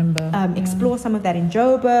 I remember. Explore some of that in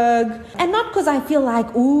Joburg. And not because I feel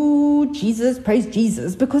like, ooh, Jesus, praise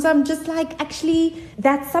Jesus, because I'm just like, actually,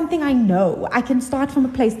 that's something I know. I can start from a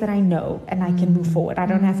place that I know and I can move forward. I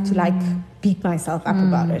don't have to like beat myself up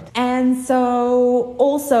about it. And so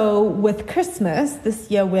also with Christmas this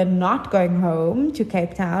year, we're not going home to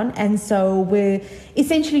Cape Town, and so we're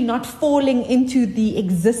essentially not falling into the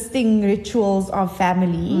existing rituals of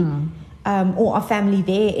family or of family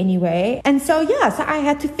there anyway. And so so I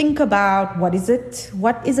had to think about what is it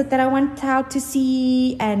that I want out to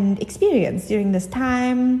see and experience during this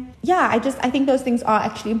time. I think those things are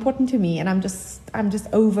actually important to me, and I'm just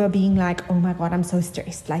over being like, oh my God, I'm so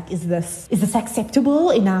stressed. Like, is this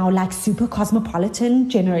acceptable in our like super cosmopolitan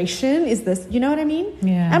generation? Is this, you know what I mean?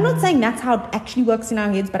 Yeah. I'm not saying that's how it actually works in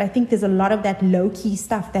our heads, but I think there's a lot of that low-key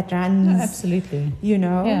stuff that runs. No, absolutely. You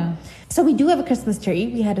know? Yeah. So we do have a Christmas tree.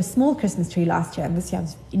 We had a small Christmas tree last year, and this year I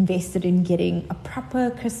was invested in getting a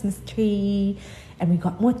proper Christmas tree, and we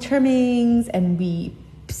got more trimmings, and we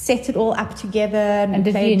set it all up together. And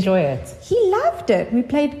did he enjoy it? He loved it. We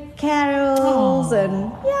played carols. Aww.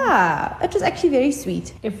 And it was actually very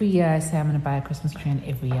sweet. Every year I say I'm going to buy a Christmas tree, and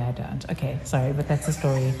every year I don't. Okay, sorry, but that's a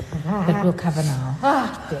story that we'll cover now.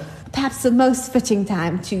 Perhaps the most fitting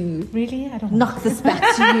time to Really? I don't knock this back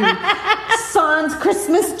to you. Sans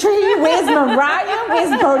Christmas tree. Where's Mariah?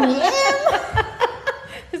 Where's Bonnie M?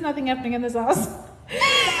 There's nothing happening in this house.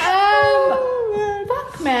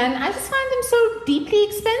 Fuck, man. I just find them so deeply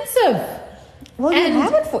expensive. Well, you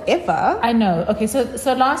have it forever. I know. Okay, so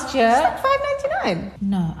last year... It's like $5.99.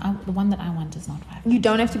 No, the one that I want is not $5. You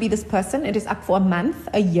don't have to be this person. It is up for a month,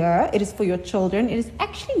 a year. It is for your children. It is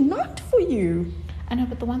actually not for you. I know,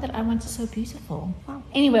 but the one that I want is so beautiful. Wow.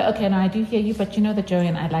 Anyway, okay, now I do hear you, but you know that Joey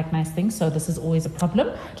and I like nice things, so this is always a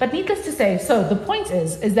problem. But needless to say, so the point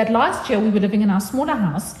is that last year we were living in our smaller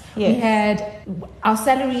house. Yes. We had, our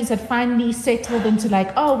salaries had finally settled into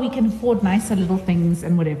like, oh, we can afford nicer little things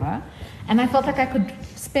and whatever. And I felt like I could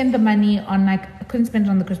spend the money on I couldn't spend it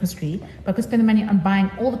on the Christmas tree, but I could spend the money on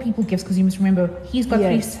buying all the people gifts, because you must remember, he's got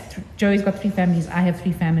Joey's got 3 families, I have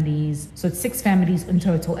 3 families, so it's 6 families in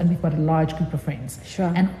total, and we've got a large group of friends.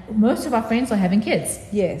 Sure. And most of our friends are having kids.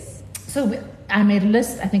 Yes. So I made a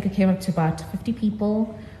list. I think it came up to about 50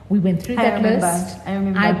 people. We went through that list. I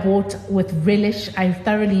remember. I bought with relish. I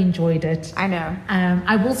thoroughly enjoyed it. I know.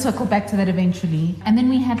 I will circle back to that eventually. And then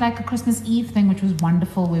we had like a Christmas Eve thing, which was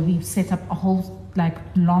wonderful, where we set up a whole like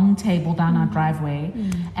long table down our driveway,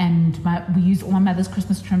 and we used all my mother's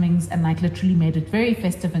Christmas trimmings and like literally made it very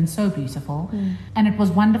festive and so beautiful. And it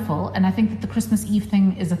was wonderful. And I think that the Christmas Eve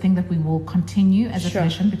thing is a thing that we will continue as a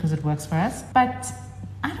tradition, because it works for us. But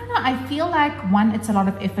I don't know, I feel like 1, it's a lot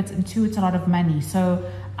of effort, and 2, it's a lot of money. So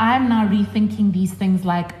I'm now rethinking these things,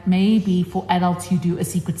 like maybe for adults you do a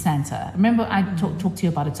Secret Santa. Remember I talked to you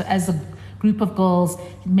about it. So as a group of girls,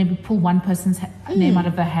 maybe pull one person's name out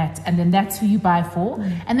of the hat, and then that's who you buy for.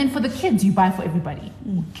 And then for the kids, you buy for everybody.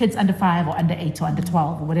 Kids under 5 or under 8 or under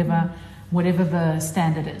 12 or whatever the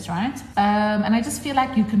standard is, right? And I just feel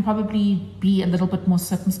like you can probably be a little bit more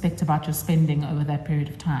circumspect about your spending over that period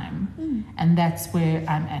of time. And that's where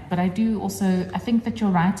I'm at. But I think that you're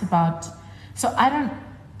right about,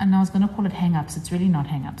 and I was going to call it hang-ups. It's really not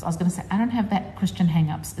hang-ups. I was going to say, I don't have that Christian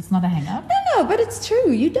hang-ups. It's not a hang-up. No, but it's true.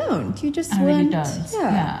 You don't. You just I weren't. really don't.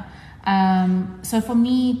 Yeah. So for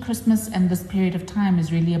me, Christmas and this period of time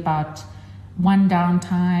is really about 1,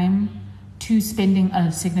 downtime, 2, spending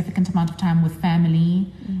a significant amount of time with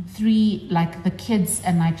family, 3, like the kids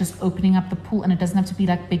and like just opening up the pool. And it doesn't have to be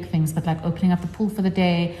like big things, but like opening up the pool for the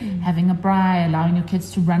day, having a braai, allowing your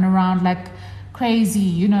kids to run around like crazy,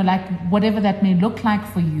 you know, like whatever that may look like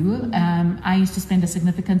for you. I used to spend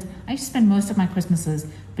most of my Christmases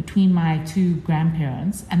between my 2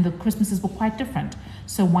 grandparents, and the Christmases were quite different.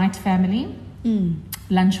 So white family,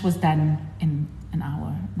 lunch was done in an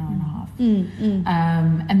hour and a half.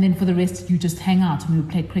 And then for the rest, you just hang out, and we would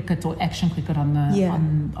play cricket or action cricket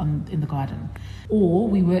in the garden. Or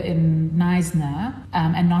we were in Knysna,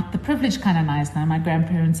 and not the privileged kind of Knysna. My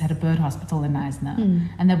grandparents had a bird hospital in Knysna,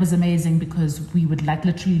 and that was amazing, because we would like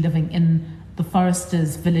literally living in the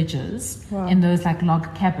foresters' villages, in those like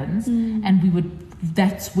log cabins, and we would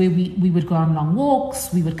that's where we would go on long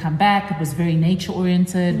walks. We would come back. It was very nature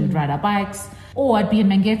oriented. We'd ride our bikes. Or I'd be in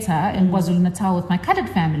Mangeta in KwaZulu-Natal with my colored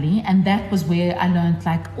family, and that was where I learned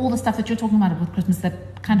like all the stuff that you're talking about with Christmas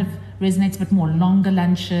that kind of resonates a bit more. Longer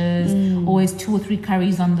lunches, always 2 or 3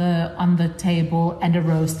 curries on the table, and a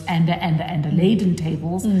roast and a laden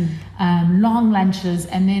tables, long lunches,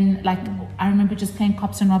 and then like I remember just playing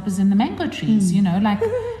cops and robbers in the mango trees, you know, like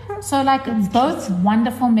so like both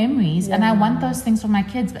wonderful memories, and I want those things for my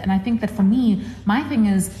kids. And I think that for me, my thing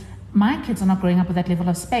is, my kids are not growing up with that level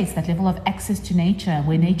of space, that level of access to nature,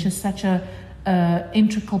 where nature is such a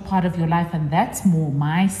integral part of your life, and that's more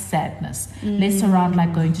my sadness. Less around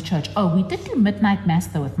like going to church. Oh, we did do midnight mass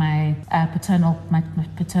though with my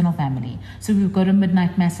paternal family, so we would go to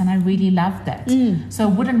midnight mass, and I really loved that. So I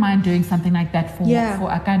wouldn't mind doing something like that for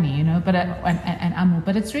Akani, you know, but and Amu.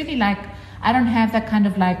 But it's really like I don't have that kind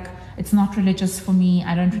of like, it's not religious for me.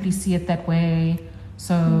 I don't really see it that way.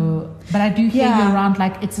 So, but I do hear you around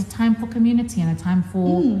like it's a time for community and a time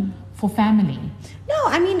for family. No,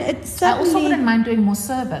 I mean, it's certainly... I also wouldn't mind doing more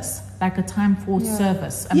service, like a time for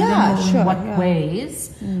service. I mean, I don't know in what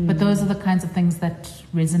ways, but those are the kinds of things that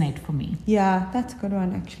resonate for me. Yeah, that's a good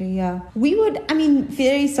one, actually, We would, I mean,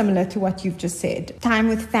 very similar to what you've just said. Time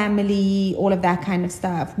with family, all of that kind of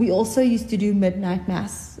stuff. We also used to do midnight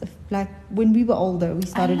mass. Like, when we were older, we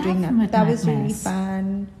started doing that. That was really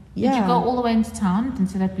fun. Did you go all the way into town,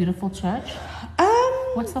 into that beautiful church?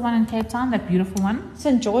 What's the one in Cape Town, that beautiful one?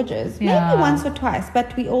 St. George's. Maybe once or twice.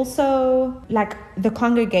 But we also, like the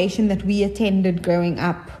congregation that we attended growing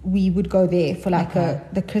up, we would go there for like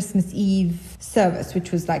the Christmas Eve service,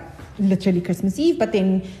 which was like literally Christmas Eve. But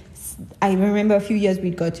then I remember a few years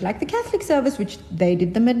we'd go to like the Catholic service, which they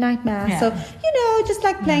did the midnight mass. So, you know, just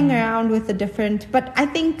like playing around with the different. But I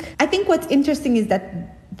think what's interesting is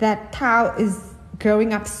that Tao is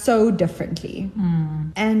growing up so differently.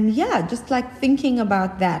 And just like thinking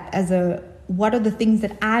about that as what are the things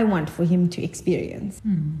that I want for him to experience,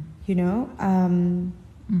 you know?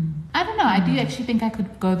 I don't know. I do actually think I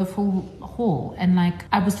could go the full haul. And like,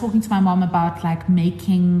 I was talking to my mom about like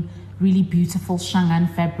making really beautiful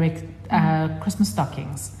Shangan fabric Christmas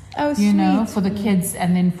stockings. Oh, you know, for the kids,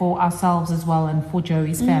 and then for ourselves as well, and for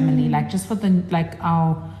Joey's family, like just for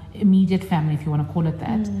our immediate family, if you want to call it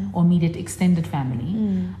that, or immediate extended family.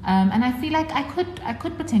 And I feel like I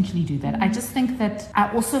could potentially do that. I just think that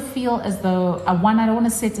I also feel as though I don't want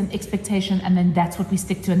to set an expectation and then that's what we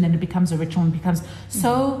stick to, and then it becomes a ritual and becomes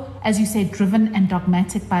so, as you say, driven and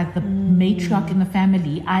dogmatic by the matriarch in the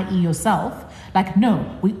family, i.e. yourself. Like,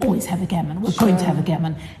 no, we always have a gammon. We're going to have a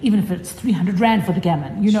gammon, even if it's 300 Rand for the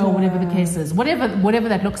gammon, you know, whatever the case is, whatever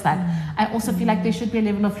that looks like. I also feel like there should be a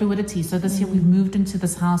level of fluidity. So this year we've moved into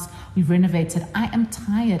this house, we've renovated. I am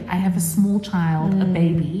tired. I have a small child, a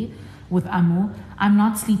baby with Amu. I'm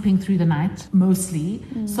not sleeping through the night, mostly.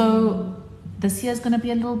 So this year is going to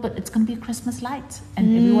be it's going to be a Christmas light,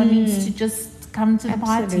 and everyone needs to just come to the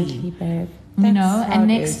party. Babe. You know, and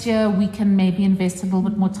next year we can maybe invest a little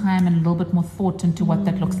bit more time and a little bit more thought into what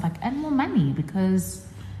that looks like, and more money, because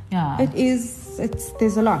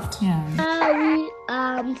there's a lot.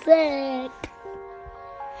 I'm sick.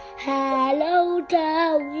 Hello,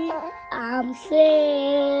 Daddy. I'm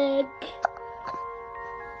sick.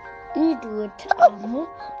 You do it, Amu.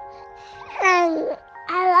 And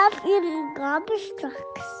I love eating garbage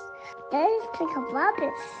trucks. They take up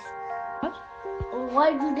rubbish. What?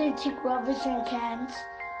 Why do they take rubbish in cans?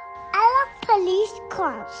 I love police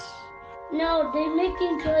cars. No, they're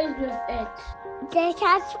making toys with it. They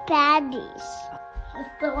catch baddies.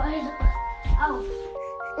 So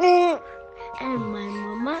and my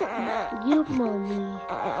mama, you mommy.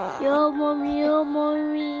 Your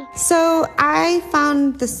mommy. So I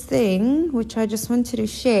found this thing, which I just wanted to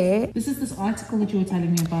share. This is this article that you were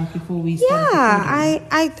telling me about before we started.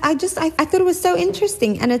 I thought it was so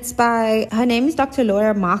interesting, and it's by, her name is Dr.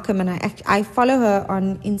 Laura Markham, and I follow her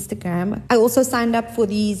on Instagram. I also signed up for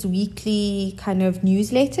these weekly kind of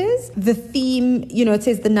newsletters. The theme, you know, it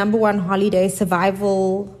says the #1 holiday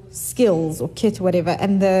survival skills or kit or whatever,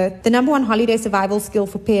 and the #1 holiday survival skill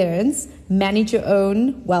for parents: manage your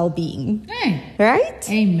own well-being. Hey. Right?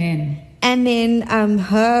 Amen. And then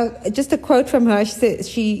just a quote from her,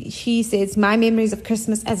 she says, "My memories of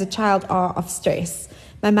Christmas as a child are of stress.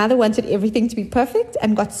 My mother wanted everything to be perfect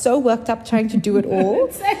and got so worked up trying to do it all."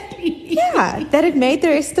 Exactly. Yeah, that it made the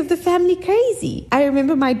rest of the family crazy. I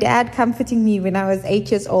remember my dad comforting me when I was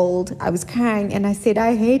 8 years old. I was crying and I said,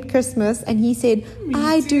 "I hate Christmas." And he said,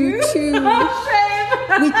 "I do too.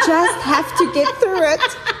 We just have to get through it."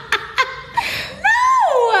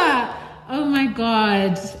 No! Oh my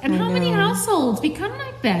God. And how many households become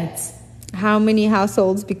like that? How many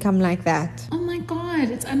households become like that? Oh my God,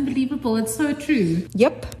 it's unbelievable. It's so true.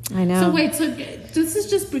 Yep, I know. So wait, so this is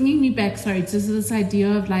just bringing me back, sorry, to this idea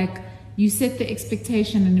of like, you set the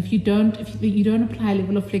expectation, and if you don't apply a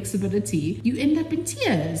level of flexibility, you end up in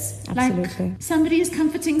tears. Absolutely. Like somebody is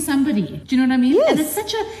comforting somebody. Do you know what I mean? Yes.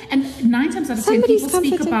 And it's and 9 times out of 10 people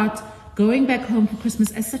speak about going back home for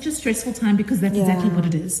Christmas as such a stressful time, because that's exactly what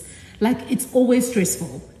it is. Like, it's always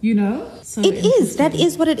stressful, you know? So it is. That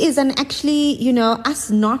is what it is. And actually, you know, us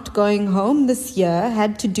not going home this year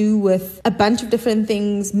had to do with a bunch of different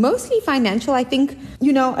things, mostly financial. I think,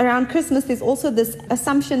 you know, around Christmas, there's also this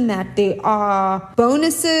assumption that there are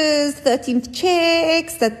bonuses, 13th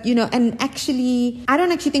checks, that, you know, and actually, I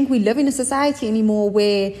don't actually think we live in a society anymore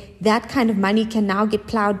where that kind of money can now get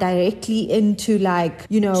plowed directly into, like,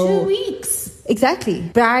 you know, 2 weeks. Exactly.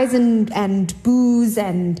 Brides and booze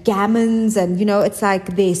and gammons, and, you know, it's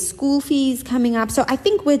like there's school fees coming up. So I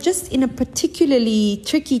think we're just in a particularly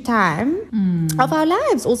tricky time of our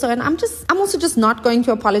lives also. And I'm also just not going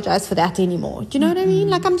to apologize for that anymore. Do you know what I mean?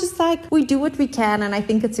 Like, I'm just like, we do what we can. And I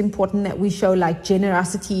think it's important that we show like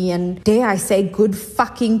generosity and, dare I say, good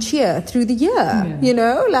fucking cheer through the year, you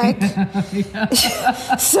know, like,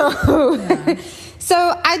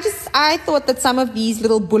 So I thought that some of these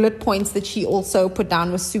little bullet points that she also put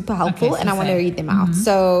down was super helpful, and I want to read them out.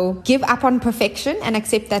 So, give up on perfection and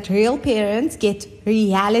accept that real parents get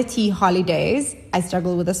reality holidays. I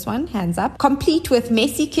struggle with this one, hands up. Complete with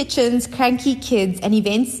messy kitchens, cranky kids, and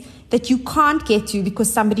events that you can't get to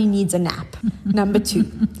because somebody needs a nap. Number 2.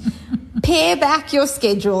 Pare back your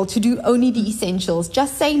schedule to do only the essentials.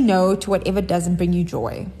 Just say no to whatever doesn't bring you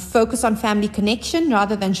joy. Focus on family connection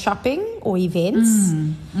rather than shopping or events.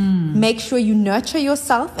 Make sure you nurture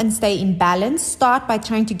yourself and stay in balance. Start by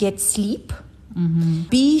trying to get sleep.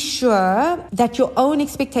 Be sure that your own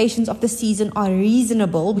expectations of the season are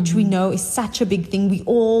reasonable, which we know is such a big thing. We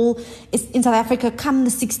all, in South Africa, come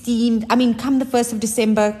the 1st of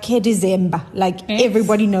December, ke December. Like,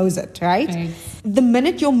 everybody knows it, right? The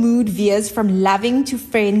minute your mood veers from loving to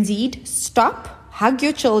frenzied, stop, hug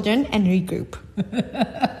your children, and regroup.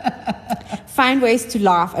 Find ways to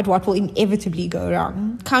laugh at what will inevitably go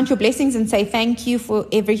wrong. Count your blessings and say thank you for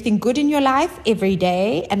everything good in your life every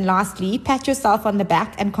day. And lastly, pat yourself on the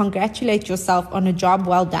back and congratulate yourself on a job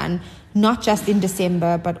well done, not just in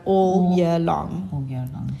December, but all year long. All year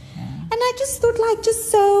long, yeah. And I just thought, like,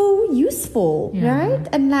 just so useful, right?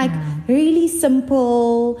 And like really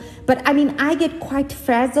simple. But I mean, I get quite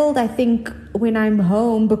frazzled, I think, when I'm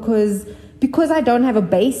home because I don't have a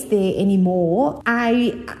base there anymore.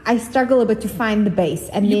 I struggle a bit to find the base,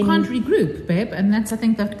 and you then can't regroup, babe, and I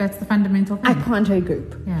think that's the fundamental thing. I can't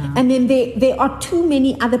regroup, and then there are too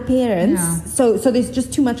many other parents, so there's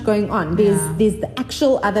just too much going on. There's the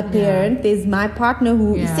actual other parent. There's my partner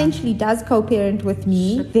who essentially does co-parent with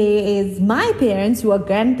me. There is my parents who are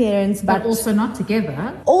grandparents, but also not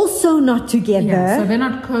together. Also not together. Yeah, so they're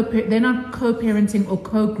not co-parenting or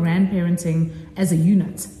co-grandparenting as a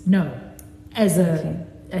unit. No. It's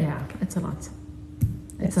a lot.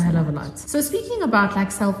 It's a hell of a lot. So speaking about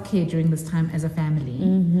like self-care during this time as a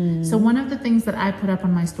family, so one of the things that I put up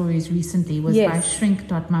on my stories recently was by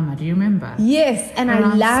shrink.mama. Do you remember? Yes, and I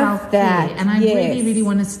love that. And I really, really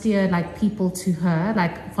want to steer like people to her,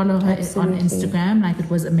 like follow her on Instagram. Like, it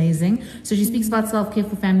was amazing. So she speaks about self-care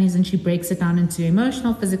for families, and she breaks it down into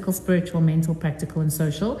emotional, physical, spiritual, mental, practical, and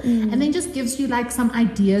social. And then just gives you like some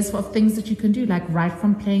ideas of things that you can do, like right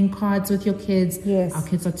from playing cards with your kids. Yes. Our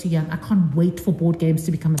kids are too young. I can't wait for board games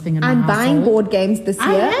to become a thing in my I'm household. buying board games this year.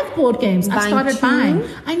 I have board games. I started buying.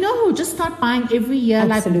 I know. Just start buying every year,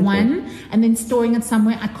 like one, and then storing it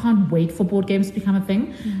somewhere. I can't wait for board games to become a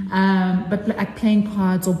thing. But like playing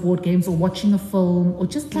cards or board games or watching a film or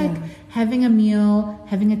just like having a meal,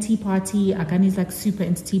 having a tea party. Akani's like super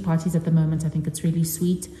into tea parties at the moment. I think it's really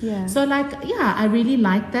sweet. Yeah. So like, I really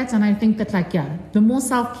like that. And I think that like, the more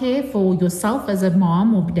self-care for yourself as a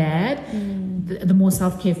mom or dad, the more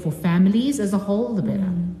self-care for families as a whole, the better.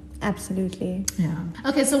 Absolutely. Yeah.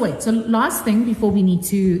 Okay, so wait. So last thing before we need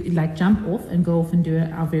to like jump off and go off and do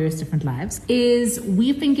our various different lives is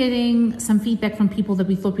we've been getting some feedback from people that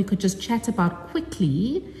we thought we could just chat about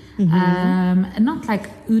quickly. Not like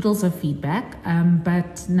oodles of feedback,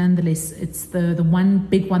 but nonetheless, it's the one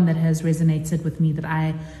big one that has resonated with me that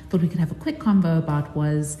I thought we could have a quick convo about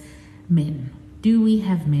was men. Do we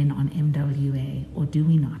have men on MWA or do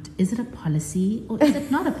we not? Is it a policy or is it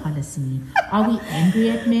not a policy? Are we angry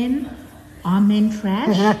at men? Are men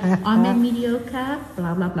trash? Are men mediocre?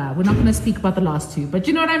 Blah, blah, blah. We're not going to speak about the last two, but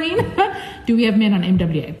you know what I mean? Do we have men on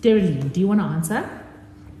MWA? Darylene, do you want to answer?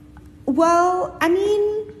 Well, I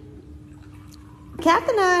mean, Kath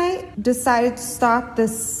and I decided to start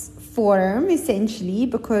this forum essentially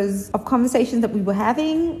because of conversations that we were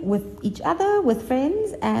having with each other, with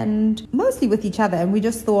friends, and mostly with each other. And we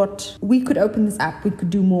just thought we could open this up, we could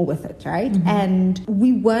do more with it, right? And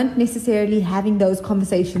we weren't necessarily having those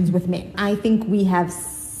conversations with men. I think we have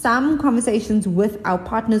some conversations with our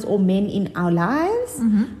partners or men in our lives,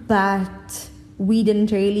 but we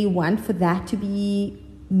didn't really want for that to be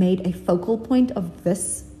made a focal point of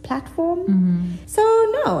this platform. So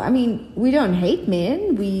no, I mean, we don't hate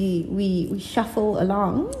men. We shuffle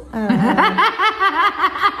along.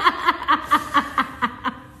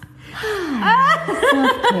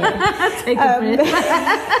 Take a breath.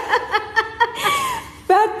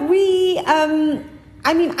 But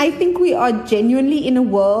I mean, I think we are genuinely in a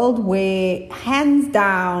world where, hands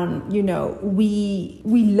down, you know, we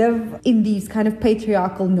live in these kind of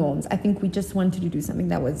patriarchal norms. I think we just wanted to do something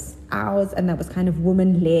that was ours and that was kind of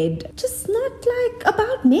woman-led, just not like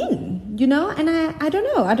about men, you know? And I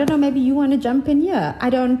don't know, maybe you want to jump in here. I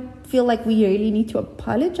don't feel like we really need to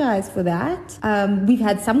apologize for that. We've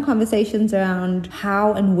had some conversations around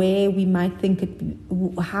how and where we might think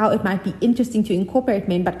how it might be interesting to incorporate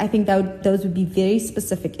men, but I think those would be very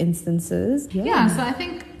specific instances. Yeah, so I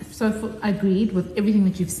think I agreed with everything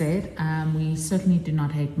that you've said. We certainly do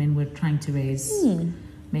not hate men. We're trying to raise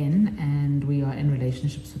men, and we are in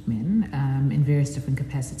relationships with men in various different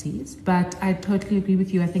capacities. But I totally agree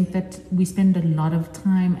with you. I think that we spend a lot of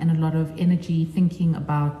time and a lot of energy thinking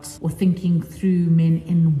about or thinking through men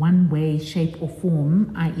in one way, shape or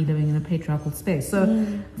form, i.e. living in a patriarchal space. So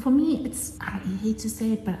for me, I hate to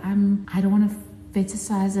say it, but I don't want to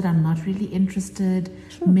fetishize it. I'm not really interested.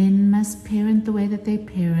 Sure. Men must parent the way that they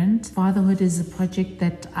parent. Fatherhood is a project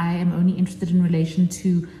that I am only interested in relation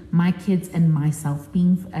to my kids and myself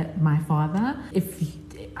being my father. If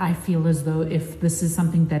I feel as though if this is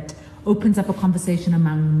something that opens up a conversation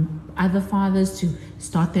among other fathers to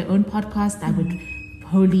start their own podcast, I would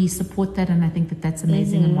wholly support that, and I think that that's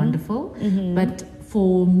amazing and wonderful. But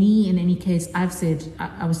for me, in any case, I've said,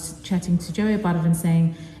 I was chatting to Joey about it and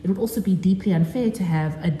saying it would also be deeply unfair to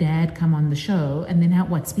have a dad come on the show and then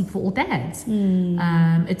speak for all dads.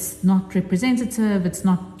 It's not representative. It's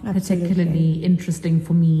not particularly interesting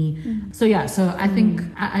for me. So I think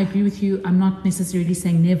I agree with you. I'm not necessarily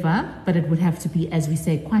saying never, but it would have to be, as we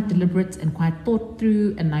say, quite deliberate and quite thought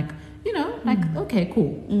through and okay,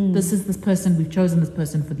 cool. This is this person, we've chosen this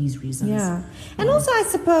person for these reasons. Yeah. And also, I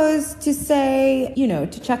suppose, to say,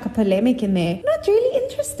 to chuck a polemic in there, not really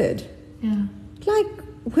interested. Yeah.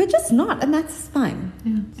 We're just not, and that's fine.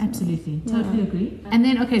 Yeah, absolutely. Totally agree. And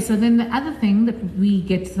then, so then the other thing that we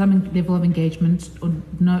get some level of engagement, or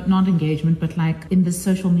not engagement, but in the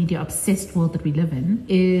social media obsessed world that we live in,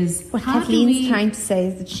 is what Kathleen's trying to say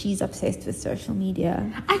is that she's obsessed with social media.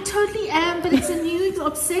 I totally am, but it's a new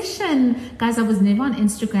obsession. Guys, I was never on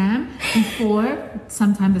Instagram before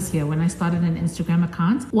sometime this year when I started an Instagram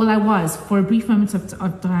account. Well, I was for a brief moment of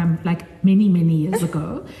time, many, many years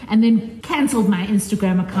ago, and then cancelled my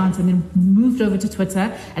Instagram account and then moved over to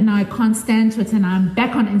Twitter, and now I can't stand Twitter, and I'm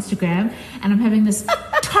back on Instagram, and I'm having this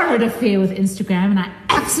torrid affair with Instagram, and I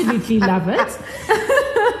absolutely love it.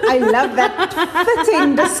 I love that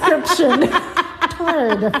fitting description.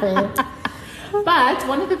 Torrid affair. But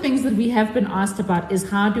one of the things that we have been asked about is,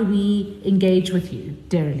 how do we engage with you,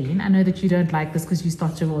 Deraline? I know that you don't like this because you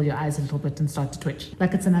start to roll your eyes a little bit and start to twitch.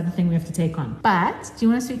 It's another thing we have to take on. But do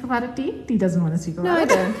you want to speak about it, Dee? Dee doesn't want to speak about it.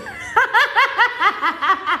 No, I don't.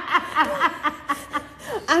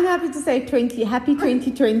 I'm happy to say happy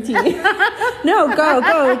 2020. No, go.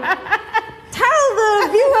 Tell the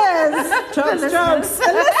viewers, the listeners.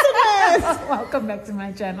 Welcome back to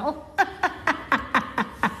my channel.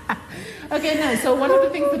 So one of the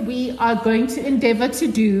things that we are going to endeavor to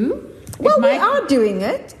do... we are doing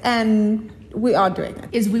it,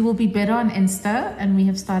 is we will be better on Insta, and we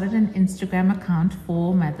have started an Instagram account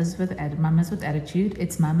for Mamas with Attitude.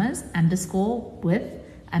 It's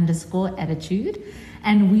mamas_with_attitude.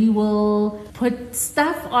 And we will put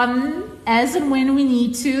stuff on as and when we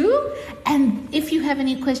need to. And if you have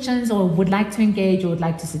any questions, or would like to engage, or would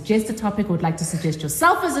like to suggest a topic, or would like to suggest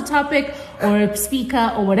yourself as a topic or a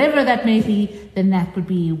speaker or whatever that may be, then that would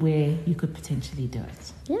be where you could potentially do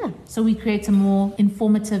it. Yeah. So we create a more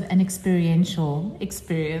informative and experiential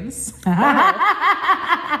experience.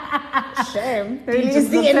 Shame. Really is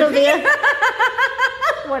the end of it.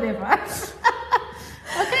 Whatever.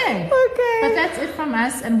 Okay. Okay. But that's it from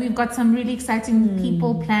us, and we've got some really exciting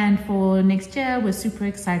people planned for next year. We're super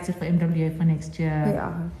excited for MWA for next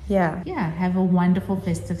year. Yeah. Have a wonderful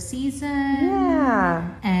festive season. Yeah.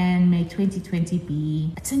 And may 2020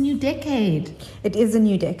 be, it's a new decade. It is a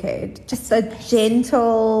new decade. Just a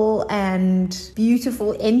gentle and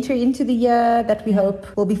beautiful entry into the year that we hope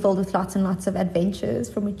will be filled with lots and lots of adventures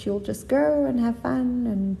from which you'll just go and have fun.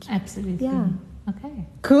 And absolutely. Yeah. Okay.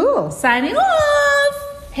 Cool. Signing off.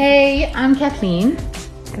 Hey, I'm Kathleen.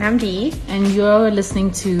 And I'm Dee. And you're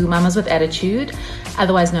listening to Mamas with Attitude,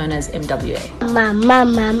 otherwise known as MWA. Mama,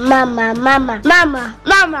 mama, mama, mama, mama,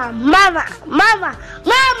 mama, mama, mama,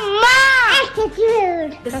 mama.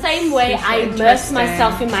 Attitude. The same way I immerse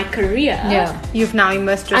myself in my career. Yeah. You've now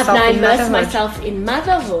immersed I've yourself now in immersed motherhood. myself in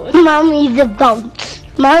motherhood. Mommy's a bounce.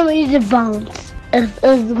 Mommy's a bounce.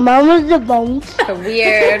 Mama's a bounce. So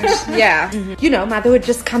weird. Yeah. You know, motherhood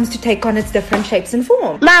just comes to take on its different shapes and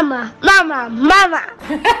forms. Mama, mama, mama.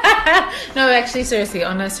 No, actually, seriously,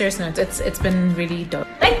 on a serious note, it's been really dope.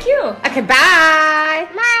 Thank you. Okay, bye.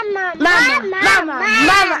 Mama, mama, mama,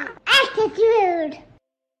 mama. Attitude.